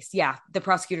bad case. Yeah. The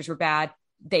prosecutors were bad.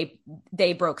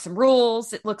 They broke some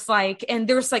rules, it looks like, and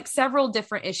there's like several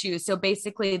different issues. So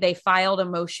basically they filed a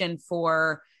motion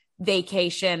for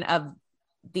vacation of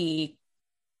the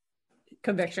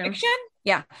conviction.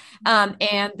 Yeah.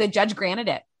 And the judge granted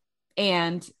it.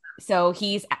 And so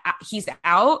he's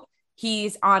out,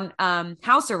 he's on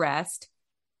house arrest,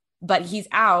 but he's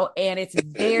out and it's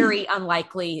very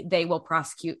unlikely they will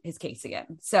prosecute his case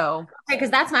again. So,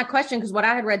 because that's my question. Because what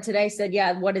I had read today said,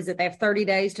 what is it? They have 30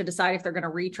 days to decide if they're going to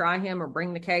retry him or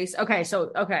bring the case. Okay.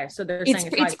 So they're saying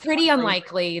it's pretty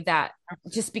unlikely that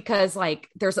just because like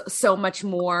there's so much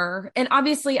more. And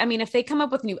obviously, I mean, if they come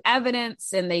up with new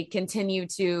evidence and they continue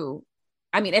to,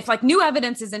 I mean, if like new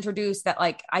evidence is introduced that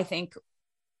like, I think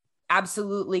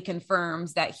absolutely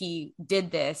confirms that he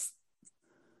did this,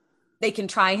 they can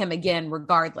try him again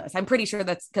regardless. I'm pretty sure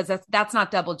that's because that's not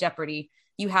double jeopardy.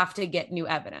 You have to get new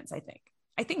evidence. I think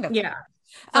that's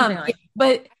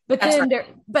but then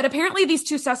but apparently these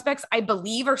 2 suspects I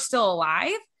believe are still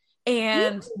alive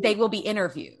and they will be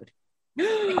interviewed.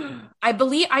 I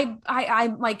believe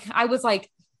I was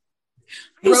like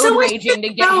road raging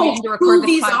to get home to record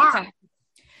this podcast.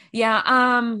 Yeah.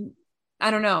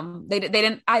 I don't know. They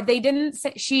didn't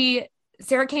say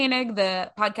Sarah Koenig,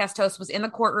 the podcast host, was in the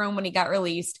courtroom when he got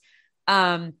released.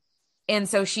 And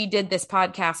so she did this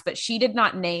podcast, but she did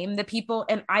not name the people.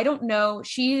 And I don't know,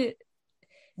 she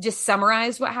just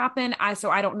summarized what happened. So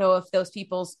I don't know if those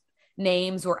people's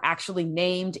names were actually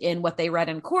named in what they read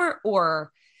in court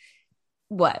or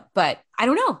what, but I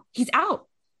don't know. He's out.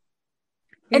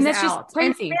 And that's out. Just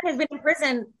crazy. And has been in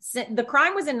prison. The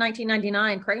crime was in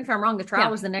 1999. Correct me if I'm wrong. The trial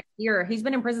was the next year. He's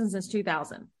been in prison since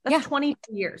 2000. That's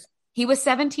 22 years. He was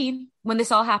 17 when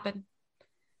this all happened.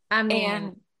 I mean,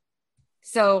 and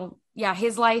so,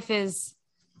 his life is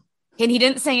And he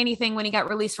didn't say anything when he got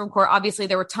released from court. Obviously,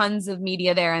 there were tons of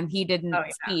media there and he didn't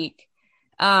speak.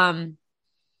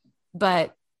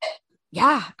 But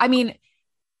yeah, I mean,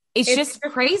 it's just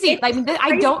crazy.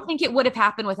 I don't think it would have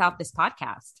happened without this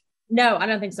podcast. No, I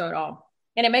don't think so at all.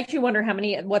 And it makes you wonder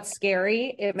what's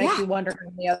scary. It makes you wonder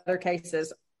how many other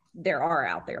cases there are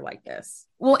out there like this.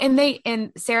 Well,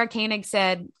 and Sarah Koenig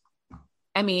said,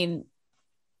 I mean,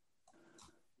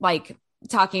 like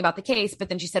talking about the case, but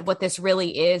then she said, what this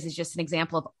really is just an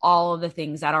example of all of the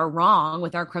things that are wrong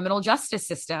with our criminal justice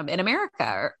system in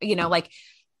America. You know, like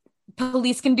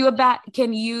police can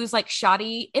use like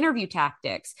shoddy interview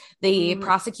tactics. The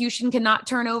prosecution cannot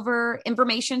turn over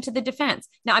information to the defense.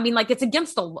 Now, I mean, like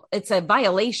it's a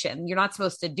violation. You're not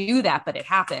supposed to do that, but it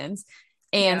happens.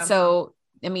 And so,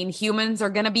 I mean, humans are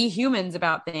going to be humans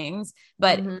about things,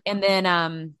 but, and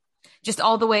then, just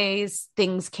all the ways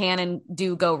things can and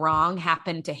do go wrong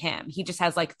happen to him. He just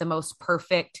has like the most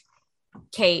perfect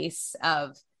case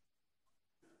of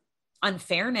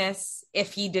unfairness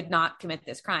if he did not commit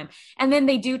this crime. And then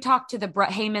they do talk to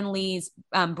Heyman Lee's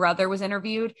brother was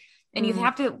interviewed, and you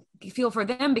have to feel for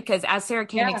them because, as Sarah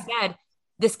Koenig said,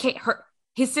 this case,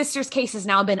 his sister's case has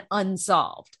now been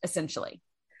unsolved, essentially.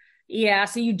 Yeah,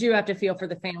 so you do have to feel for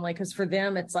the family because for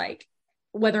them, it's like,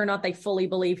 whether or not they fully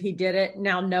believe he did it,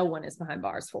 now no one is behind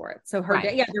bars for it. So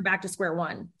they're back to square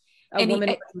one. A woman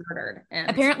was murdered. And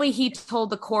apparently he told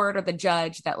the court or the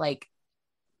judge that like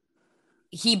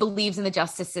he believes in the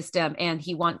justice system and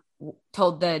he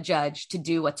told the judge to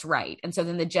do what's right. And so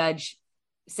then the judge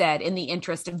said, in the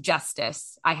interest of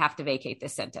justice, I have to vacate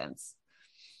this sentence.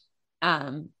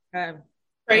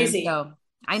 Crazy. So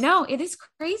I know it is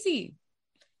crazy.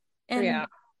 And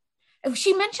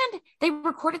she mentioned they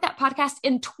recorded that podcast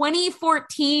in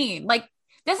 2014. Like,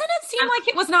 doesn't it seem like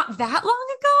it was not that long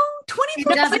ago?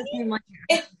 2014.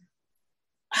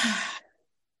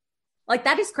 Like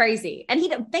that is crazy. And he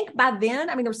didn't think by then,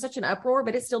 I mean, there was such an uproar,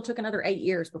 but it still took another 8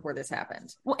 years before this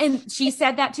happened. Well, and she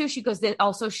said that too. She goes, that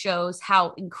also shows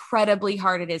how incredibly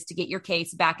hard it is to get your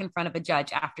case back in front of a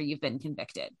judge after you've been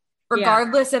convicted,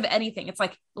 regardless of anything. It's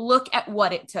like, look at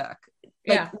what it took.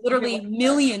 Like literally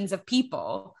millions of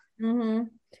people.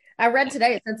 I read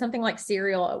today, it said something like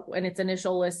Serial in its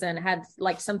initial listen had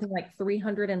like something like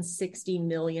 360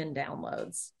 million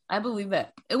downloads. I believe it.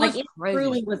 It was it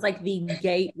truly was like the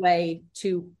gateway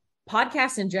to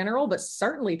podcasts in general, but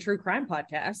certainly true crime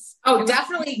podcasts. Oh,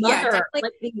 definitely. Definitely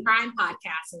like crime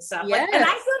podcasts and stuff. Yes. And I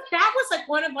feel that was like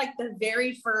one of like the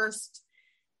very first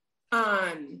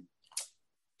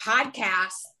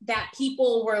podcasts that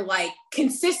people were like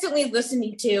consistently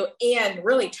listening to and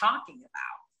really talking about.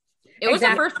 It was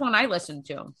the first one I listened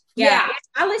to. Yeah.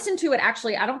 I listened to it.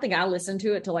 Actually, I don't think I listened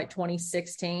to it till like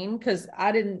 2016 because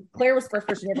Claire was the first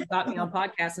person who ever got me on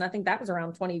podcasts. And I think that was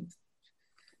around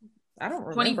I don't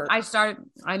remember.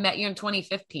 I met you in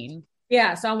 2015.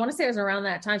 Yeah. So I want to say it was around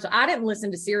that time. So I didn't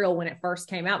listen to Serial when it first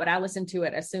came out, but I listened to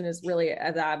it as soon as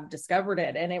I discovered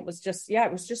it. And it was just,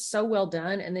 it was just so well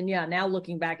done. And then, now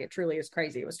looking back, it truly is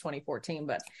crazy. It was 2014,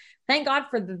 but thank God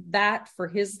for that, for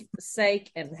his sake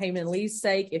and Heyman Lee's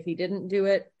sake. If he didn't do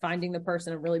it, finding the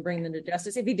person and really bringing them to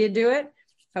justice. If he did do it,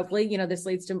 hopefully, this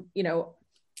leads to,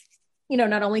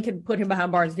 not only could put him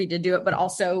behind bars if he did do it, but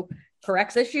also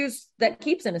corrects issues that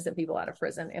keeps innocent people out of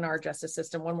prison in our justice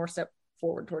system. One more step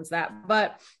forward towards that,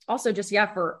 but also just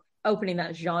for opening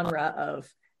that genre of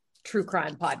true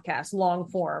crime podcasts, long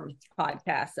form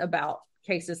podcasts about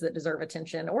cases that deserve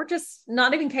attention, or just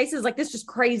not even cases like this, just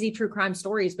crazy true crime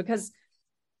stories, because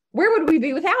where would we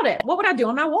be without it? What would I do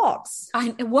on my walks?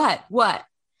 What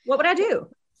would I do?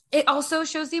 It also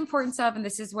shows the importance of, and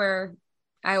this is where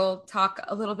I will talk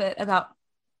a little bit about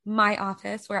my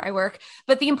office where I work,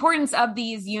 but the importance of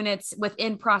these units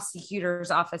within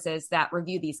prosecutors' offices that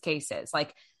review these cases.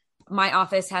 Like my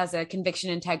office has a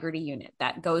conviction integrity unit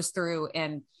that goes through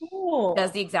and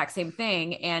does the exact same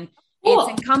thing. And it's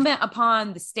incumbent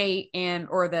upon the state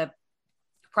or the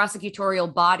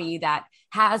prosecutorial body that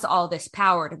has all this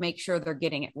power to make sure they're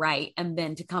getting it right. And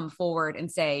then to come forward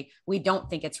and say, we don't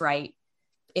think it's right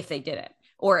if they did it.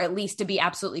 Or at least to be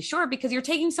absolutely sure, because you're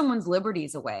taking someone's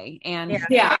liberties away. And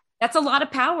that's a lot of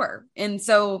power. And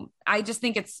so I just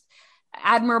think it's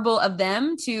admirable of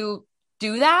them to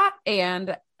do that.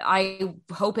 And I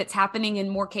hope it's happening in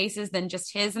more cases than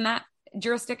just his in that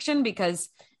jurisdiction, because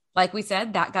like we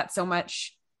said, that got so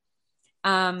much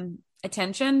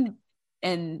attention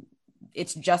and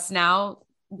it's just now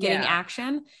getting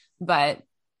action. But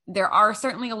there are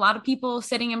certainly a lot of people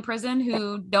sitting in prison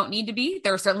who don't need to be.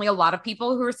 There are certainly a lot of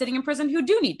people who are sitting in prison who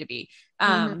do need to be.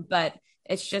 But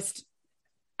it's just,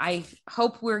 I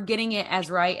hope we're getting it as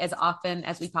right as often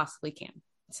as we possibly can.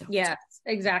 So yes,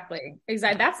 exactly.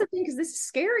 That's the thing, because this is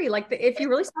scary. Like, if you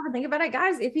really stop and think about it,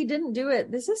 guys, if he didn't do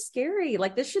it, this is scary.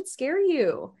 Like, this should scare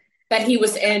you. That he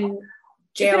was in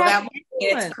jail that morning.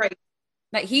 It's crazy.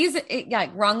 That he's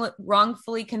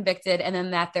wrongfully convicted, and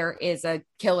then that there is a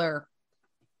killer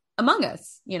among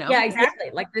us, you know? Yeah,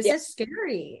 exactly. Like, this is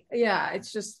scary. Yeah,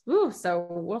 it's just, so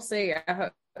we'll see. I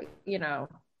hope,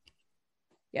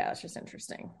 it's just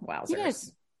interesting. Wowzers.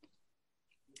 Yes.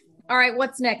 All right,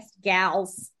 what's next,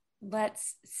 gals?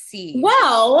 Let's see.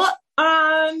 Well,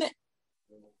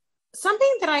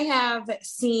 something that I have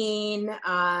seen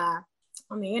on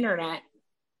the internet,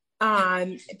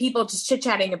 people just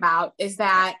chit-chatting about is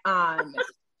that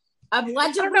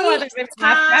allegedly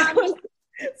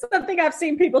something I've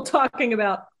seen people talking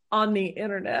about on the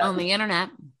internet. On the internet.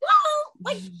 Well,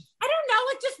 like, I don't know,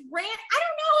 it just ran. I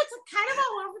don't know, it's kind of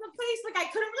all over the place. Like, I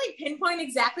couldn't really pinpoint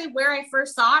exactly where I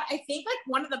first saw it. I think like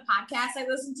one of the podcasts I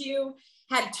listened to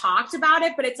had talked about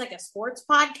it, but it's like a sports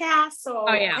podcast. So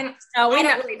I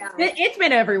don't really know. It's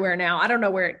been everywhere now. I don't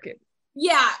know where it could.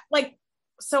 Yeah, like,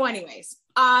 so anyways,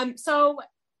 so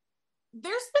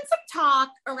there's been some talk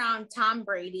around Tom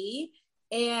Brady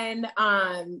and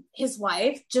his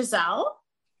wife Giselle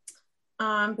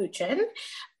Bündchen.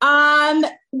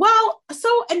 Well,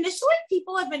 so initially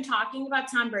people have been talking about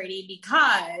Tom Brady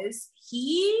because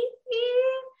he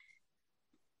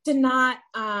did not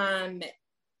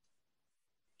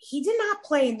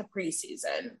play in the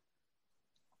preseason.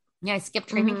 Yeah, I skipped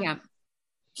training camp.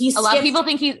 A lot of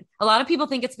people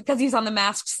think it's because he's on The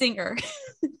Masked Singer.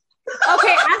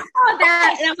 Okay, I saw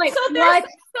that, and I'm like, so what?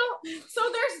 So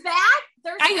there's that.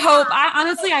 I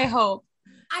hope.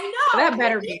 I know that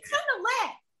better be kind of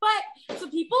lit, but so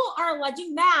people are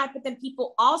alleging that, but then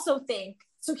people also think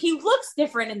so he looks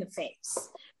different in the face.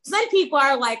 So then people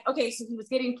are like, okay, so he was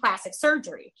getting plastic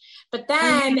surgery, but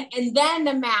then and then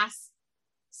the Masked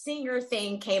Singer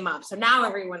thing came up. So now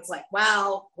everyone's like,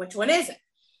 well, which one is it?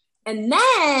 And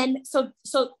then, so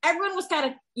everyone was kind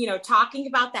of, talking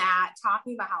about how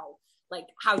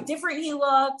different he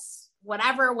looks,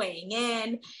 whatever, weighing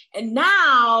in. And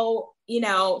now,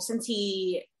 since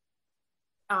he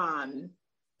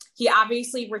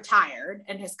obviously retired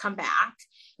and has come back,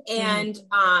 and,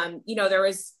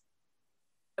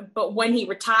 but when he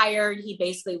retired, he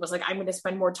basically was like, I'm going to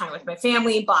spend more time with my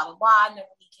family, blah, blah, blah. And then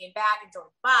when he came back and joined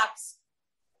the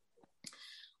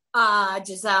Bucks,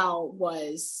 Giselle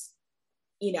was,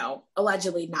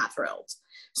 allegedly not thrilled.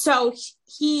 So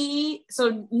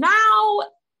now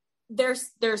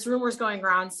there's rumors going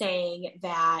around saying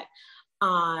that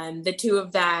the two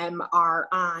of them are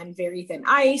on very thin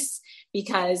ice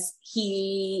because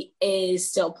he is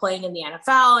still playing in the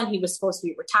NFL and he was supposed to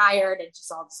be retired, and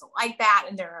Giselle doesn't like that,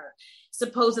 and they're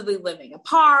supposedly living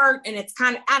apart, and it's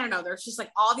kind of, I don't know, there's just like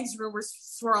all these rumors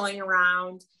swirling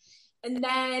around. And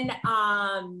then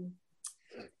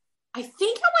I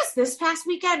think it was this past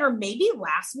weekend or maybe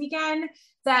last weekend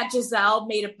that Giselle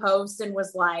made a post and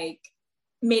was like,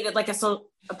 made it like a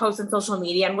post on social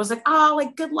media and was like, oh,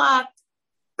 like, good luck.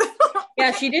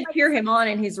 Yeah, she did cheer him on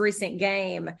in his recent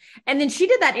game. And then she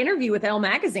did that interview with Elle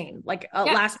Magazine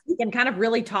last week and kind of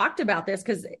really talked about this,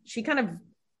 because she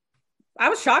I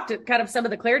was shocked at kind of some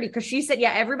of the clarity, because she said,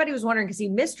 everybody was wondering because he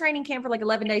missed training camp for like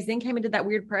 11 days, then came and did that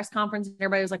weird press conference and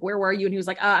everybody was like, where were you? And he was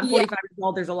like, I'm 45 years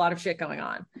old. There's a lot of shit going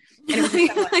on. And it was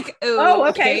just kind of like, oh,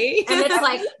 okay. And it's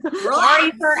like,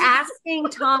 sorry for asking,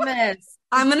 Thomas.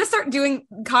 I'm going to start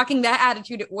cocking that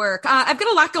attitude at work. I've got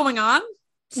a lot going on.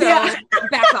 So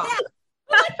back off.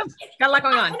 Got a lot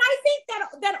going on. And I think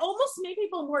that almost made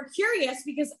people more curious,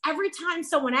 because every time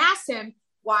someone asked him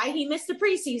why he missed the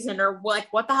preseason or what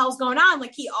the hell's going on,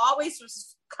 like, he always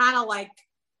was kind of like,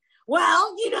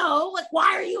 well, like,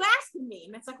 why are you asking me?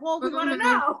 And it's like, well, we want to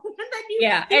know.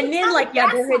 And then like,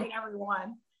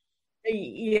 everyone.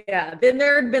 Yeah. Then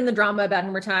there had been the drama about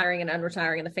him retiring and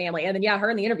unretiring in the family. And then, her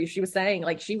in the interview, she was saying,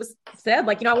 like, said,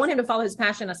 I want him to follow his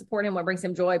passion. I support him, what brings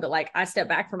him joy. But like, I step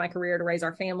back from my career to raise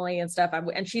our family and stuff.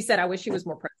 And she said, I wish he was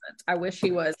more present. I wish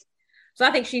he was. So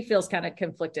I think she feels kind of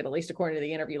conflicted, at least according to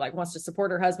the interview, like wants to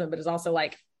support her husband, but is also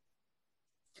like,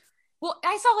 well,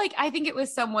 I saw I think it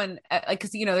was someone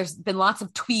because there's been lots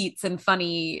of tweets and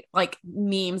funny like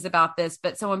memes about this,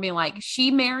 but someone being like,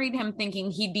 she married him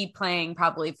thinking he'd be playing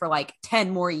probably for like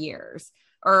 10 more years,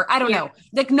 or I don't know,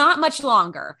 like not much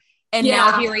longer. And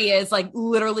now here he is, like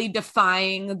literally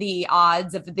defying the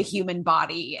odds of the human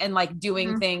body and like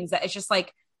doing things that it's just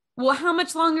like, well, how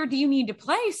much longer do you need to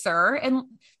play, sir? And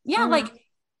like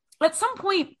at some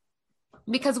point,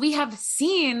 because we have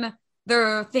seen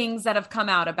the things that have come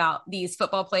out about these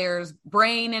football players'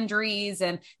 brain injuries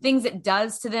and things it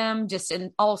does to them just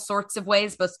in all sorts of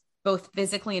ways, both both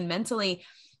physically and mentally.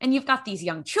 And you've got these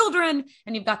young children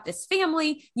and you've got this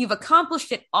family. You've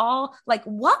accomplished it all. Like,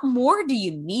 what more do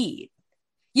you need?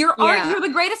 You're the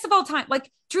greatest of all time.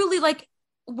 Like, truly, like,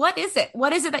 what is it?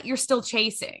 What is it that you're still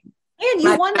chasing? And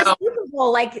you won the Super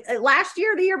Bowl like last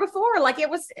year, the year before. Like, that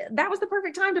was the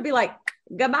perfect time to be like,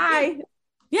 goodbye.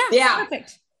 Yeah.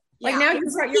 Perfect. Like, now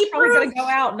you're probably going to go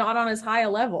out not on as high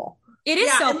a level. It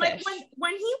is selfish. And like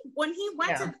when he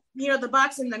went to the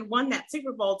Bucs and then won that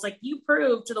Super Bowl, it's like, you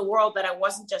proved to the world that it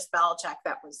wasn't just Belichick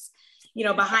that was,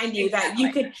 behind you, that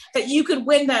you could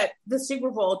win the Super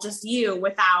Bowl just you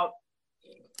without,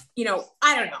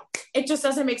 I don't know. It just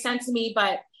doesn't make sense to me,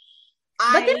 but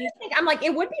then I'm like,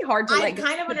 it would be hard to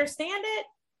kind of understand it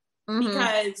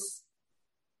because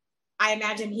I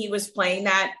imagine he was playing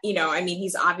that,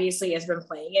 he's obviously has been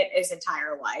playing it his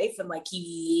entire life. And like,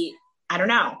 I don't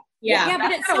know. Yeah,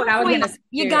 but at some point,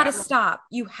 you got to stop.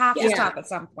 You have to stop at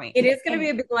some point. It is going to be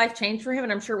a big life change for him.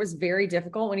 And I'm sure it was very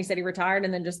difficult when he said he retired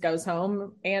and then just goes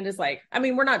home and is like,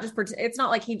 we're not just, it's not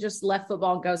like he just left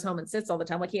football and goes home and sits all the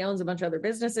time. Like, he owns a bunch of other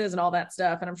businesses and all that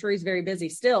stuff. And I'm sure he's very busy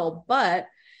still.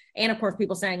 And of course,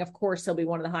 people saying, of course, he'll be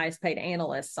one of the highest paid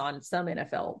analysts on some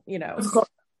NFL,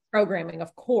 programming,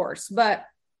 of course. But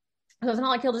so it's not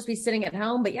like he'll just be sitting at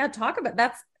home. But talk about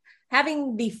that's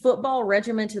having the football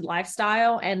regimented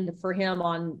lifestyle, and for him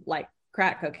on like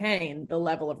crack cocaine, the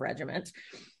level of regiment,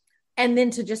 and then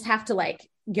to just have to like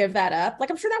give that up. Like,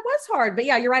 I'm sure that was hard, but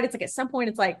you're right. It's like, at some point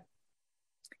it's like,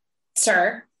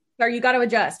 sir, you got to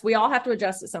adjust. We all have to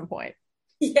adjust at some point.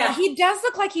 Yeah. He does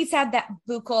look like he's had that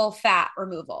buccal fat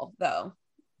removal though.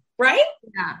 Right?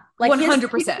 Yeah. Like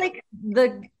 100%.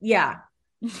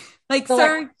 Like, so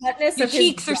sir, like, your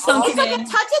cheeks are sunken. It's like a touch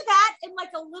of that and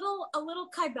like a little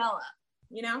Kybella,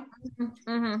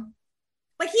 Mm-hmm.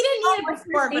 Like, he didn't need it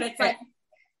before, but it's like,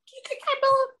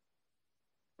 Kybella.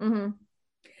 Mm-hmm.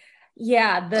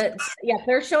 Yeah.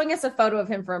 They're showing us a photo of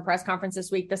him from a press conference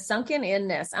this week. The sunken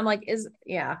inness. I'm like, I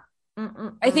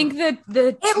think that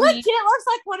it looks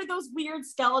like one of those weird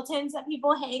skeletons that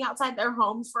people hang outside their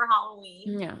homes for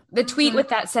Halloween. Yeah. The tweet with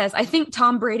that says, I think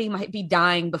Tom Brady might be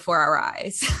dying before our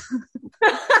eyes.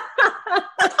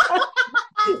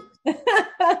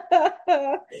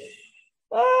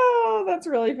 Oh, that's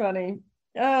really funny.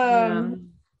 I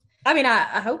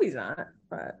hope he's not,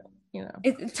 but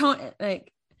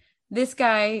like, this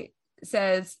guy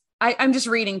says, I'm just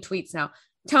reading tweets now.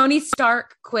 Tony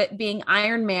Stark quit being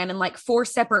Iron Man in like 4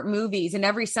 separate movies, and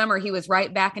every summer he was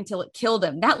right back until it killed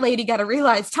him. That lady got to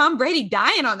realize Tom Brady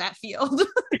dying on that field. That's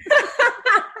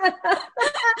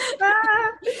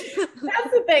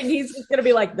the thing. He's just going to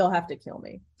be like, they'll have to kill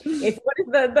me. What is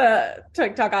the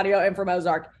TikTok audio in from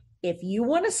Ozark? If you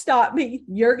want to stop me,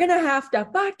 you're going to have to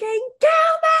fucking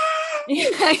kill me.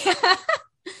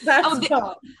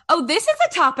 This is a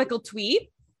topical tweet.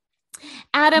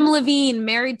 Adam Levine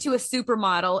married to a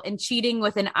supermodel and cheating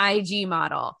with an IG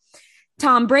model.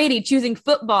 Tom Brady choosing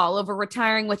football over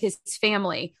retiring with his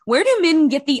family. Where do men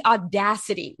get the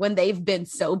audacity when they've been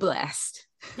so blessed?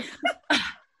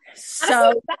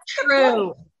 So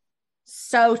true.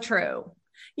 So true.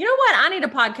 You know what? I need a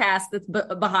podcast that's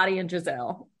Bahati and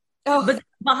Giselle.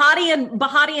 Bahati and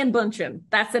Bunchen.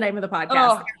 That's the name of the podcast.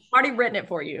 I've already written it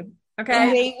for you. Okay.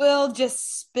 And they will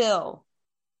just spill.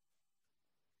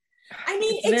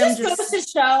 It just goes to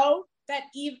show that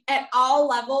at all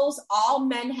levels, all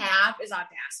men have is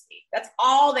audacity. That's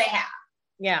all they have.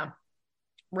 Yeah.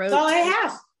 That's all they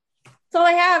have. That's all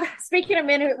they have. Speaking of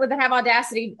men that have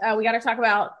audacity, we got to talk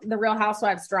about the Real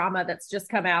Housewives drama that's just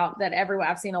come out that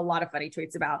I've seen a lot of funny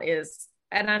tweets about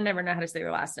and I never know how to say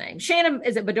her last name. Shannon,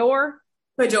 is it Bador?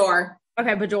 Bador.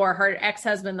 Okay, Bador, her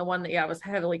ex-husband, the one that was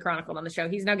heavily chronicled on the show.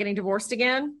 He's now getting divorced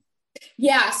again.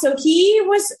 Yeah, so he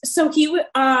was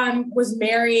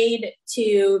married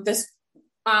to this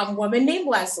woman named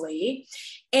Leslie,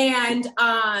 and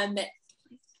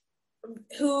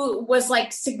who was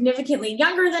like significantly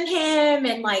younger than him,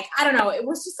 and like, I don't know, it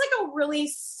was just like a really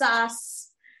sus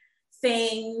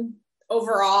thing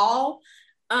overall.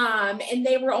 And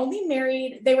they were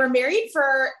married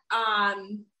for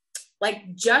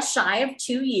like just shy of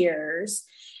 2 years.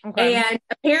 Okay. And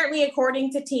apparently,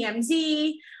 according to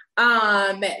TMZ,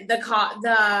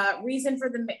 the reason for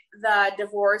the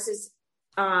divorce is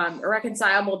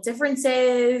irreconcilable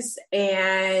differences,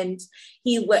 and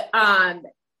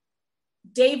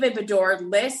David Bador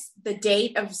lists the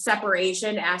date of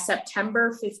separation as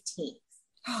September 15th.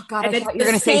 Oh God, I thought you were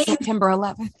going to say September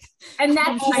 11th. And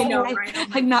that's, I know, right?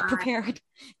 I'm not prepared.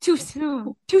 Too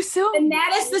soon. And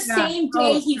that is the same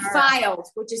day he filed,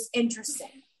 which is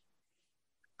interesting.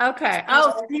 Okay.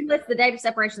 Oh, so he lists the date of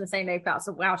separation the same day he filed.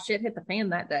 So wow, shit hit the fan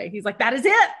that day. He's like, that is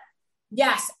it.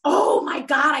 Yes. Oh my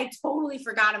God. I totally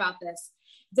forgot about this.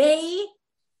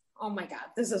 Oh my God,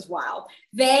 this is wild.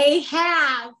 They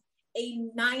have a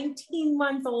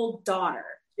 19-month-old daughter.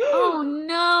 Oh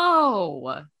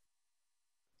no.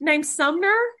 Named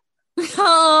Sumner?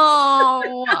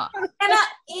 Oh.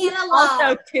 Anna Love.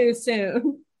 Also too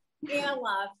soon. Anna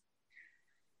Love.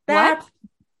 That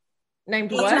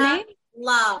named Anna what?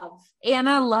 Love.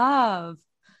 Anna Love.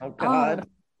 Oh God. Oh,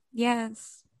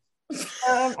 yes.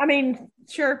 I mean,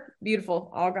 sure,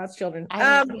 beautiful, all God's children.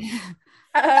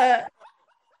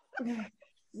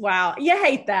 Wow, you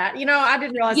hate that. I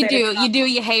didn't realize you do.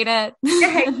 You hate it. You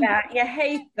hate that. You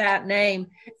hate that name.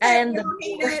 And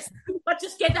hate it, but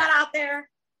just get that out there.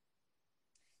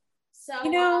 So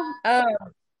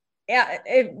yeah,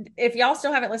 if y'all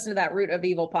still haven't listened to that Root of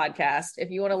Evil podcast,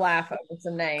 if you want to laugh over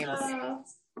some names.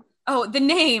 Oh, the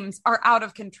names are out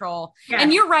of control. Yeah.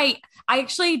 And you're right. I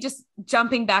actually, just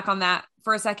jumping back on that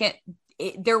for a second,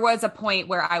 there was a point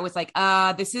where I was like,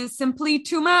 this is simply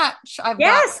too much. I've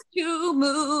got to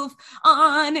move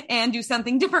on and do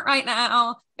something different right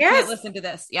now. Yes. I can't listen to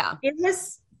this. Yeah. It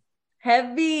was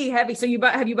heavy. So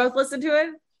have you both listened to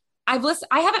it? I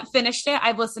haven't finished it.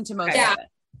 I've listened to most of it.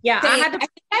 Yeah. I think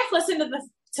I've listened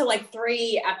to like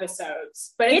 3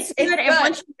 episodes, but it's good. good. And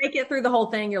once you make it through the whole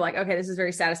thing, you're like, okay, this is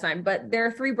very satisfying. But there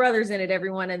are 3 brothers in it,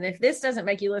 everyone. And if this doesn't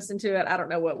make you listen to it, I don't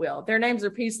know what will. Their names are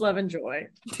Peace, Love, and Joy.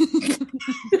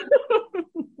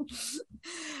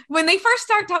 When they first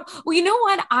start talking, well, you know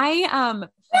what?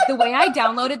 The way I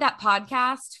downloaded that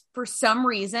podcast for some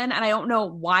reason, and I don't know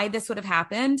why this would have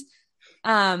happened,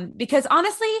 because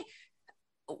honestly,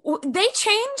 they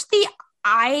changed the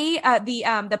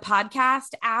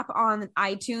podcast app on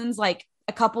iTunes like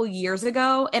a couple years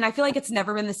ago, and I feel like it's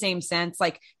never been the same since.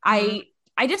 Like I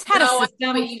just had a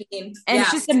system and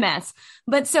it's just a mess.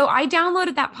 But so I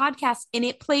downloaded that podcast and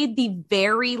it played the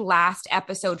very last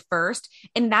episode first.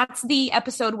 And that's the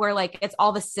episode where like it's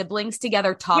all the siblings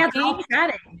together talking.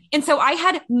 Yeah, and so I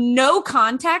had no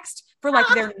context for like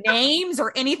their names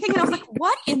or anything. And I was like,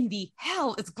 what in the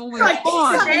hell is going on?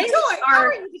 How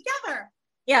are you together?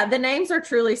 Yeah, the names are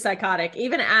truly psychotic.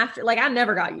 Even after, like, I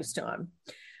never got used to them.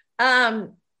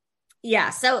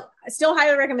 Yeah, so I still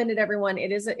highly recommend it, everyone.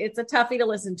 It's a toughie to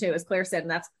listen to, as Claire said,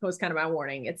 and that was kind of my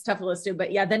warning. It's tough to listen to,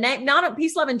 but yeah, the name, not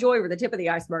Peace, Love, and Joy were the tip of the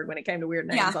iceberg when it came to weird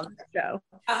names on the show.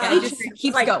 He just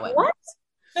keeps like, going. What?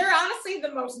 They're honestly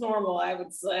the most normal, I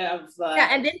would say. Yeah,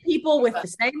 and then people with the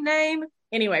same name.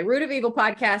 Anyway, Root of Evil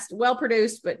podcast, well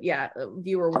produced, but yeah,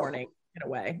 viewer warning in a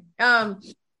way.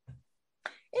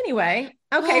 Anyway,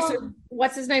 okay, so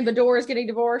what's his name? Bador is getting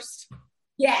divorced?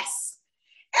 Yes.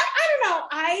 I don't know.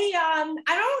 I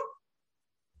don't.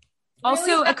 Also,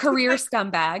 really a career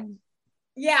scumbag.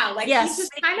 Yeah, like he's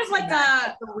just kind of like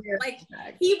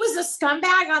he was a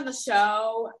scumbag on the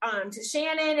show to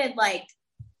Shannon, and like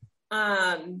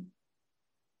I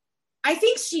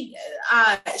think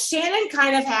Shannon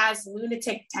kind of has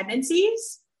lunatic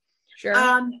tendencies. Sure.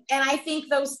 And I think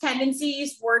those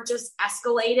tendencies were just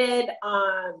escalated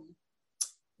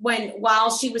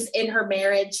while she was in her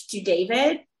marriage to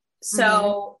David.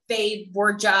 So they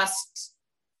were just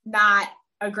not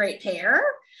a great pair.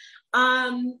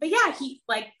 But yeah, he,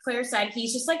 like Claire said,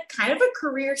 he's just like kind of a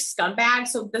career scumbag.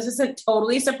 So this isn't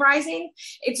totally surprising.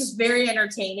 It's just very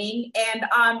entertaining. And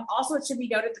also it should be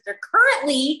noted that they're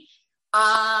currently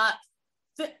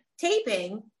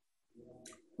taping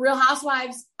Real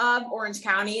Housewives of Orange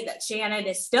County that Shannon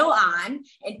is still on,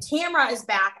 and Tamra is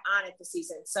back on it this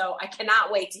season. So I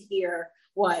cannot wait to hear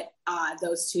what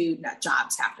those 2 nut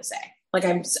jobs have to say. Like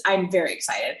I'm very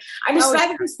excited. I'm just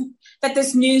glad that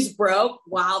this news broke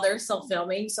while they're still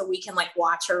filming, so we can like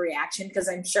watch her reaction, because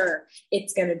I'm sure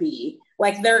it's gonna be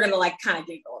like they're gonna like kind of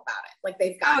giggle about it. Like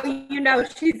they've got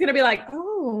she's gonna be like,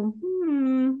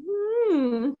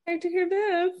 like to hear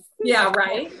this. Yeah,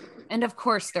 right. And of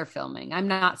course they're filming. I'm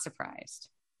not surprised.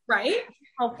 Right?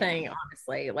 Whole thing,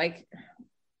 honestly, like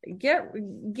get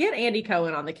Andy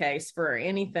Cohen on the case for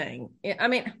anything. I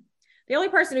mean, the only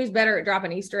person who's better at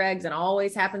dropping Easter eggs and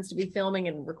always happens to be filming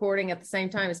and recording at the same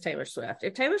time is Taylor Swift.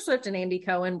 If Taylor Swift and Andy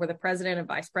Cohen were the president and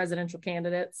vice presidential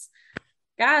candidates,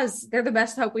 guys, they're the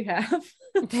best hope we have.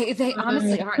 They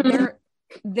honestly are.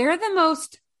 They're the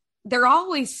most. They're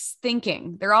always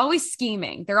thinking. They're always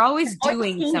scheming. They're always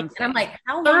doing something. And I'm like,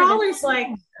 how they're always like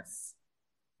this?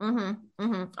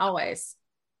 Always.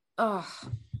 Oh.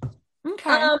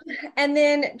 Okay. And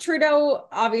then Trudeau,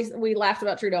 obviously we laughed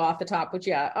about Trudeau off the top, which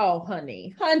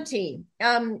hunty.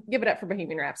 Give it up for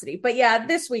Bohemian Rhapsody. But yeah,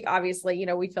 this week, obviously,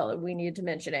 we felt that we needed to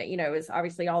mention it, is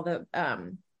obviously all the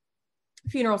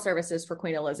funeral services for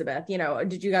Queen Elizabeth.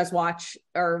 Did you guys watch,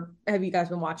 or have you guys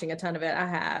been watching a ton of it? I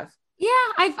have.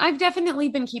 Yeah, I've definitely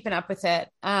been keeping up with it.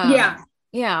 Yeah.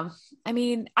 Yeah. I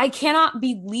mean, I cannot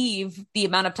believe the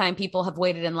amount of time people have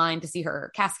waited in line to see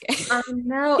her casket.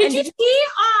 No. Did you see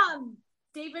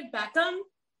David Beckham?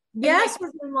 Yes,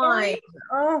 was in line.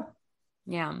 Oh,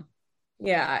 Yeah.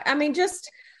 yeah. I mean,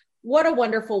 just what a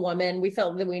wonderful woman. We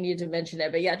felt that we needed to mention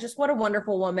it, but yeah, just what a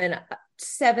wonderful woman.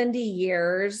 70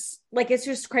 years. Like, it's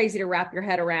just crazy to wrap your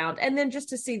head around. And then just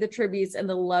to see the tributes and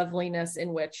the loveliness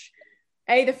in which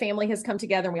the family has come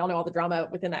together, and we all know all the drama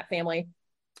within that family.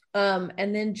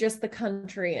 And then just the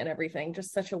country and everything,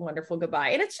 just such a wonderful goodbye.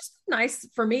 And it's just nice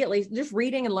for me, at least, just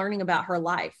reading and learning about her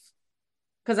life.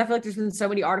 Because I feel like there's been so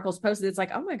many articles posted. It's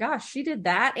like, oh my gosh, she did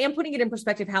that. And putting it in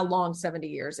perspective, how long 70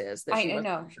 years is. That I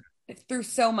know. It's through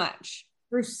so much.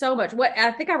 Through so much. What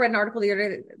I think I read an article the other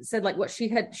day that said like what she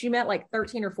met like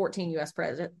 13 or 14 US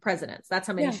presidents. That's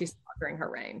how many she saw during her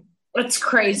reign. It's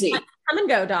crazy. Like, come and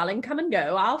go, darling. Come and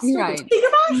go. I'll still think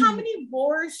about how many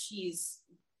wars she's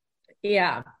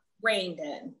reigned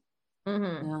in.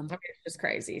 Mm-hmm. It's just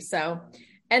crazy. So,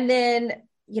 and then,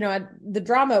 the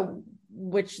drama,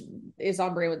 which is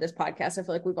on brand with this podcast, I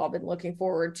feel like we've all been looking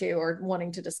forward to or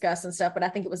wanting to discuss and stuff, but I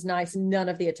think it was nice. None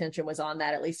of the attention was on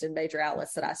that, at least in major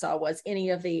outlets that I saw, was any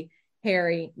of the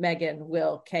Harry, Meghan,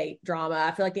 Will, Kate drama.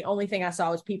 I feel like the only thing I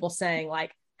saw was people saying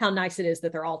like how nice it is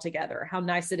that they're all together, how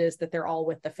nice it is that they're all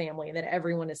with the family and that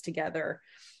everyone is together.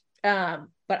 But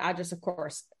I just, of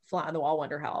course, fly on the wall,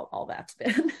 wonder how all that's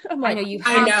been. I'm like, I know you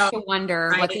have to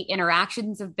wonder what the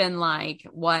interactions have been like,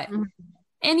 what,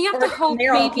 and you have to hope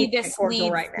maybe this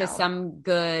leads to some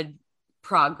good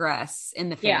progress in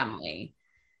the family.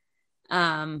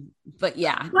 But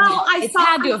yeah, well, it's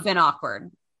had to have been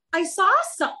awkward. I saw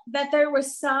that there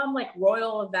was some like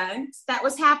royal event that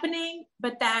was happening,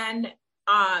 but then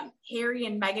Harry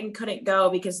and Meghan couldn't go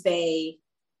because they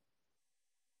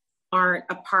aren't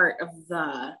a part of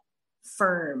the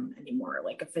firm anymore,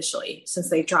 like officially, since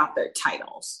they dropped their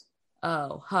titles.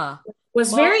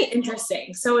 Was very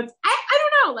interesting. So it's I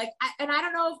don't know, like I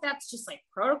don't know if that's just like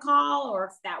protocol or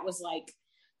if that was like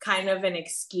kind of an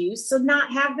excuse to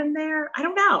not have them there. I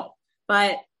don't know,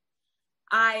 but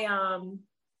I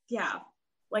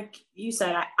like you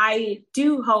said, I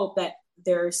do hope that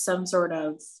there's some sort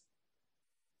of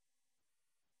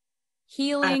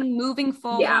healing, moving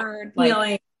forward,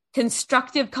 healing,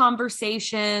 constructive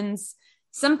conversations,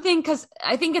 something, because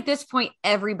I think at this point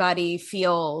everybody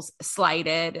feels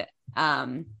slighted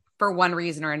for one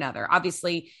reason or another.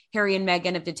 Obviously, Harry and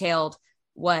Meghan have detailed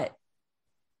what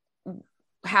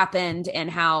happened and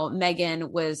how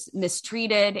Meghan was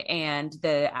mistreated and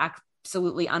the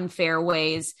absolutely unfair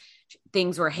ways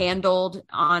things were handled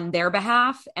on their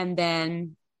behalf. And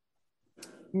then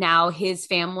now his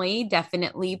family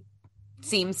definitely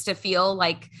seems to feel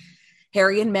like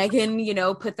Harry and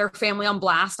Meghan, put their family on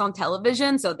blast on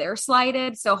television. So they're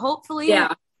slighted. So hopefully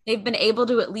they've been able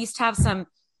to at least have some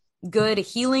good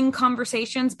healing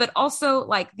conversations, but also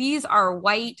like these are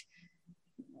white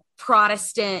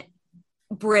Protestant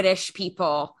British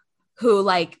people who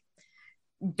like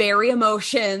bury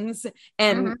emotions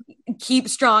and keep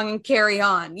strong and carry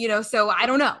on, so I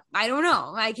don't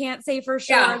know. I can't say for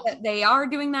sure that they are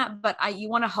doing that, but you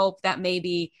want to hope that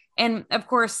maybe, and of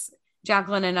course,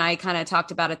 Jacqueline and I kind of talked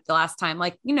about it the last time,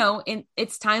 like,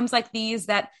 it's times like these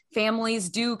that families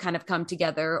do kind of come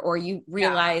together, or you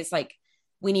realize like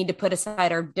we need to put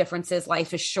aside our differences.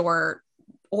 Life is short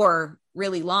or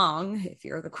really long if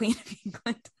you're the Queen of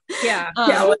England.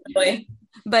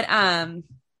 But and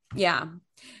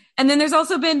then there's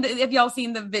also been, if y'all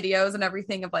seen the videos and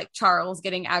everything of like Charles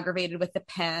getting aggravated with the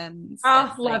pens.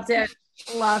 Oh, loved it.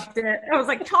 I was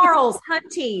like, Charles,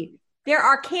 Hunty, there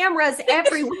are cameras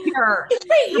everywhere.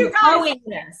 You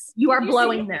are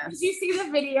blowing this. Did you see the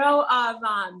video of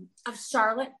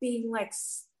Charlotte being like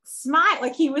smile,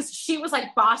 like she was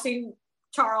like bossing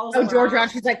Charles? Oh,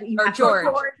 George, she's like, George.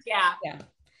 Yeah.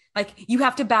 Like, you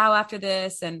have to bow after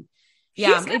this, and she's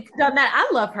done that.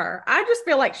 I love her. I just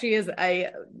feel like she is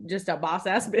just a boss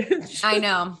ass bitch. I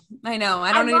know. I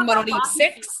don't even want to eat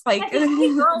six. Like,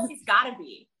 girls, he's got to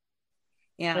be.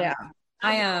 Yeah.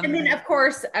 And then of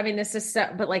course, I mean, this is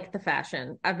but like the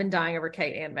fashion, I've been dying over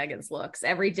Kate and Meghan's looks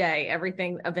every day,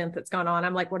 event that's gone on.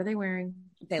 I'm like, what are they wearing?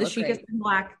 They the look chicest great. in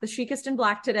black. The chicest in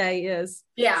black today is.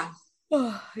 Yeah.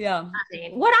 I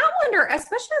mean, what I wonder,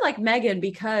 especially like Meghan,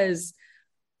 because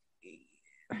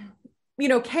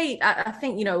Kate, I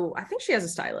think she has a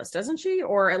stylist, doesn't she?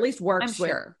 Or at least works with.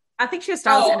 Sure. I think she has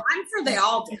stylist. I'm sure they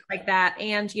all do like that.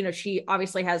 And, she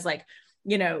obviously has like,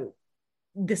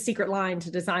 the secret line to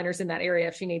designers in that area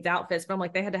if she needs outfits. But I'm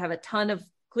like, they had to have a ton of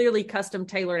clearly custom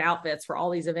tailored outfits for all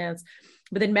these events.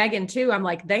 But then Meghan too, I'm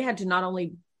like, they had to not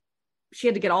only she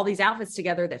had to get all these outfits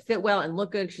together that fit well and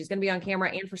look good. She's going to be on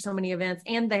camera and for so many events,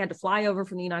 and they had to fly over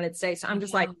from the United States. So I'm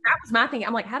just like, that was my thing.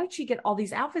 I'm like, how did she get all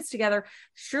these outfits together?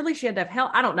 Surely she had to have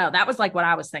help. I don't know. That was like what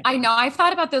I was thinking. I know. I've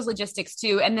thought about those logistics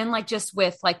too. And then like just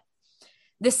with like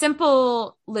the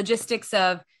simple logistics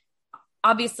of,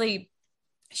 obviously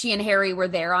she and Harry were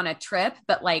there on a trip,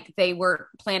 but like they were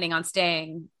planning on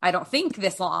staying, I don't think,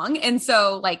 this long. And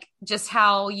so like just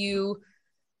how you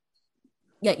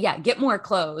get more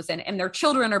clothes, and their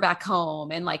children are back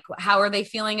home, and like how are they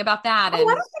feeling about that? I don't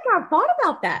think I thought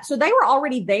about that. So they were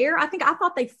already there. I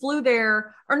thought they flew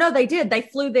there, or no, they did. They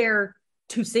flew there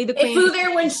to see the Queen. They flew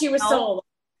there when she was sold.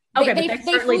 Okay, they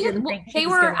certainly didn't think they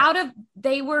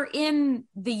were in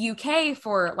the UK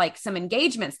for like some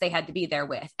engagements they had to be there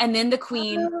with, and then the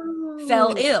Queen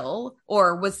fell ill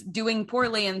or was doing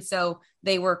poorly, and so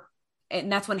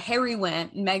and that's when Harry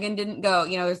went. Meghan didn't go.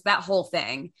 There's that whole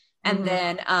thing. And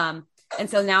then, and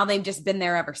so now they've just been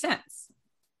there ever since.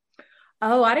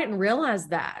 Oh, I didn't realize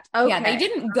that. Okay. Yeah, they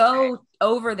didn't go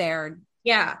over there.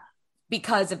 Yeah.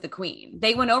 Because of the Queen.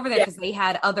 They went over there because they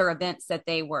had other events that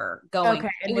they were going.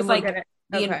 Okay. It was like,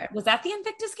 was that the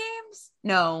Invictus Games?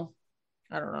 No.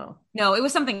 I don't know. No, it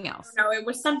was something else. No, it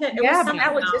was something. But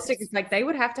that logistics is like, they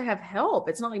would have to have help.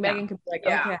 It's not like Meghan could be like,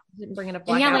 okay, I didn't bring enough.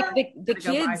 And like the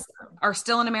kids are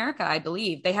still in America, I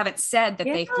believe. They haven't said that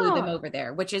they flew them over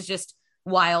there, which is just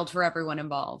wild for everyone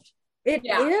involved. It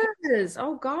is.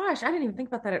 Oh gosh, I didn't even think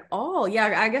about that at all.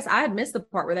 Yeah, I guess I had missed the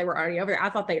part where they were already over there. I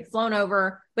thought they had flown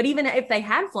over, but even if they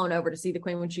had flown over to see the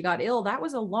Queen when she got ill, that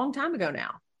was a long time ago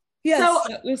now. Yes. So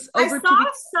it was I saw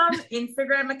some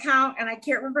Instagram account, and I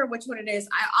can't remember which one it is.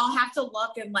 I'll have to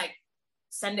look and like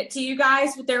send it to you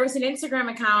guys. But there was an Instagram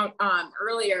account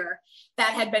earlier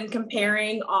that had been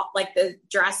comparing all, like the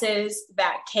dresses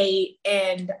that Kate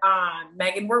and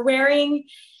Meghan were wearing,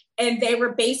 and they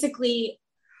were basically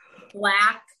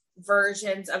black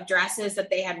versions of dresses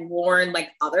that they had worn like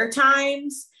other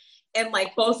times, and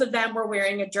like both of them were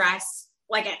wearing a dress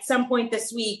like at some point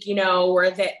this week, where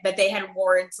that they had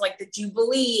worn to like the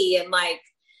Jubilee and like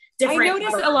different. I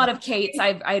noticed a lot of Kate's.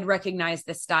 I'd recognized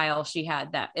the style she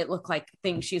had, that it looked like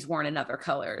things she's worn in other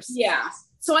colors. Yeah.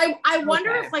 So I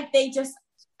wonder if like they just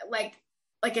like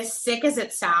as sick as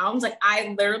it sounds, like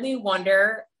I literally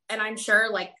wonder, and I'm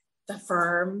sure like the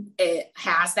firm, it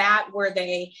has that where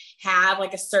they have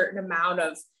like a certain amount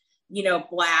of,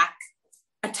 black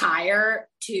attire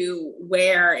to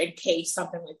wear in case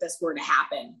something like this were to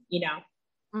happen,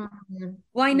 Mm-hmm.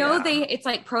 Well, I know it's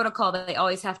like protocol that they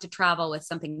always have to travel with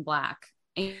something black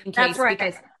in case. That's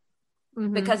right.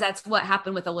 Because that's what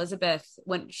happened with Elizabeth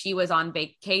when she was on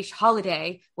vacation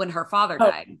holiday when her father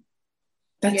died.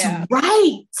 That's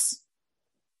right.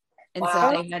 And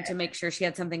so they had to make sure she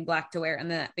had something black to wear. And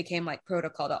then that became like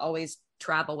protocol to always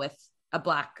travel with a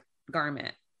black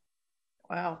garment.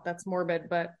 Wow. That's morbid,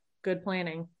 but good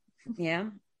planning. Yeah.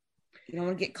 You don't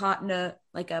want to get caught in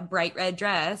a bright red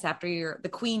dress after the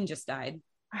Queen just died.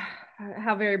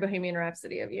 How very Bohemian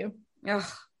Rhapsody of you. Ugh.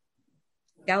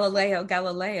 Galileo.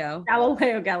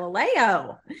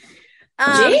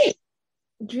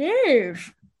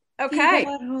 Jeez. Okay.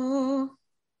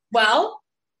 Well,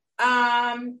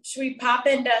 should we pop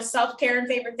into self-care and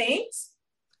favorite things?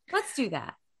 Let's do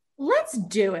that. Let's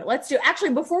do it.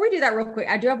 Actually, before we do that real quick,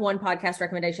 I do have one podcast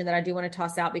recommendation that I do want to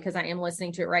toss out because I am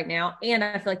listening to it right now. And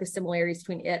I feel like the similarities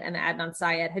between it and the Adnan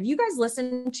Syed. Have you guys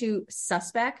listened to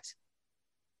Suspect?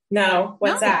 No.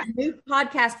 What's that? New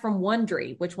podcast from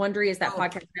Wondery, which Wondery is that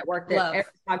podcast network that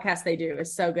every podcast they do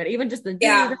is so good. Even just the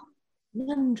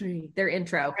Wondery, their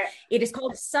intro. Okay. It is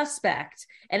called Suspect,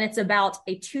 and it's about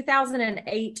a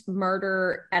 2008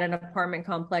 murder at an apartment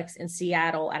complex in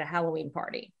Seattle at a Halloween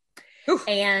party. Oof.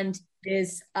 And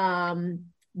is anyway,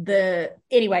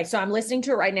 so I'm listening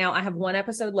to it right now. I have one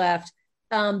episode left.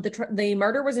 The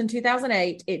murder was in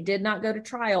 2008. It did not go to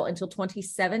trial until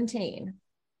 2017.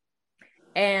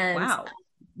 And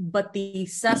but the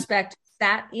suspect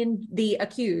the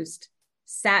accused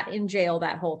sat in jail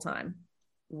that whole time.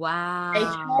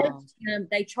 Wow.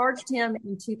 They charged him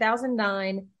in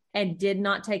 2009 and did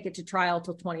not take it to trial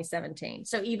till 2017.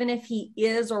 So even if he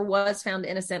is or was found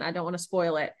innocent, I don't want to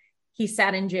spoil it, he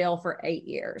sat in jail for 8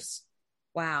 years.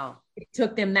 Wow. It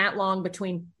took them that long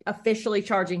between officially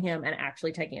charging him and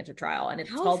actually taking it to trial. And it's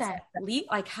called that?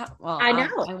 I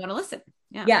know. I want to listen.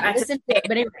 Yeah. Listen to it.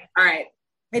 But anyway, all right.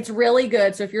 It's really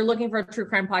good. So if you're looking for a true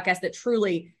crime podcast that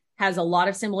truly has a lot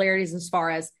of similarities as far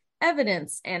as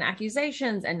evidence and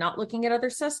accusations and not looking at other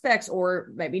suspects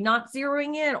or maybe not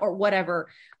zeroing in or whatever.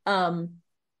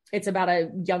 It's about a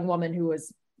young woman who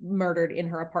was murdered in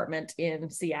her apartment in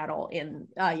Seattle in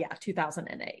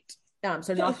 2008.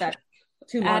 So not that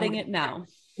Adding it now.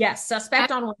 Yes,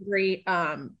 Suspect on Wondery.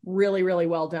 Really, really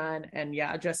well done. And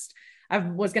yeah, just I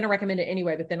was going to recommend it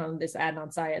anyway, but then on this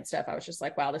Adnan Syed stuff, I was just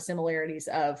like, wow, the similarities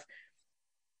of,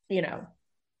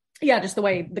 just the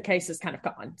way the case has kind of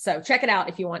gone. So check it out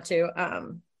if you want to.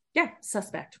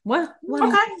 Suspect. What?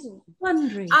 Okay.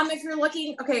 Wondering. If you're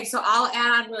looking, so I'll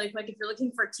add on really quick. If you're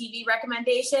looking for TV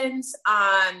recommendations,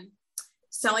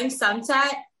 Selling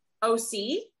Sunset, OC,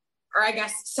 or I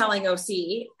guess Selling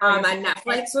OC, on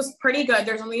Netflix was pretty good.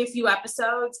 There's only a few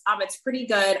episodes. It's pretty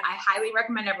good. I highly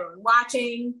recommend everyone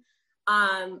watching.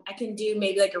 I can do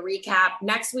maybe like a recap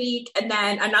next week. And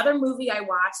then another movie I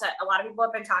watched that a lot of people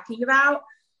have been talking about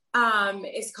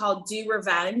is called Do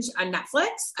Revenge on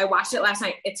Netflix. I watched it last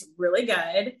night. It's really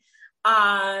good.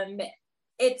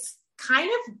 It's kind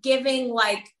of giving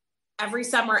like Every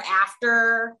Summer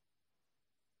After,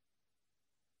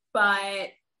 but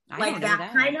like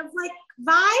that kind of like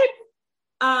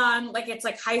vibe. Like it's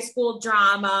like high school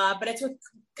drama, but it's with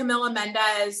Camila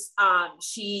Mendes.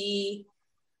 She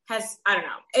has, I don't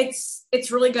know.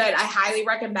 It's really good. I highly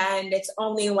recommend. It's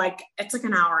like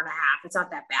an hour and a half. It's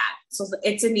not that bad. So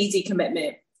it's an easy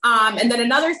commitment. And then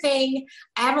another thing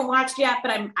I haven't watched yet,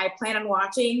 but I plan on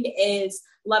watching is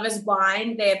Love is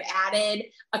Blind. They have added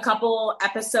a couple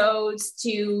episodes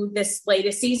to this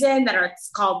latest season that are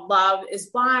called Love is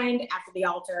Blind After the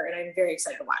Altar. And I'm very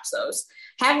excited to watch those.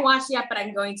 Haven't watched yet, but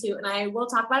I'm going to, and I will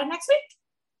talk about it next week.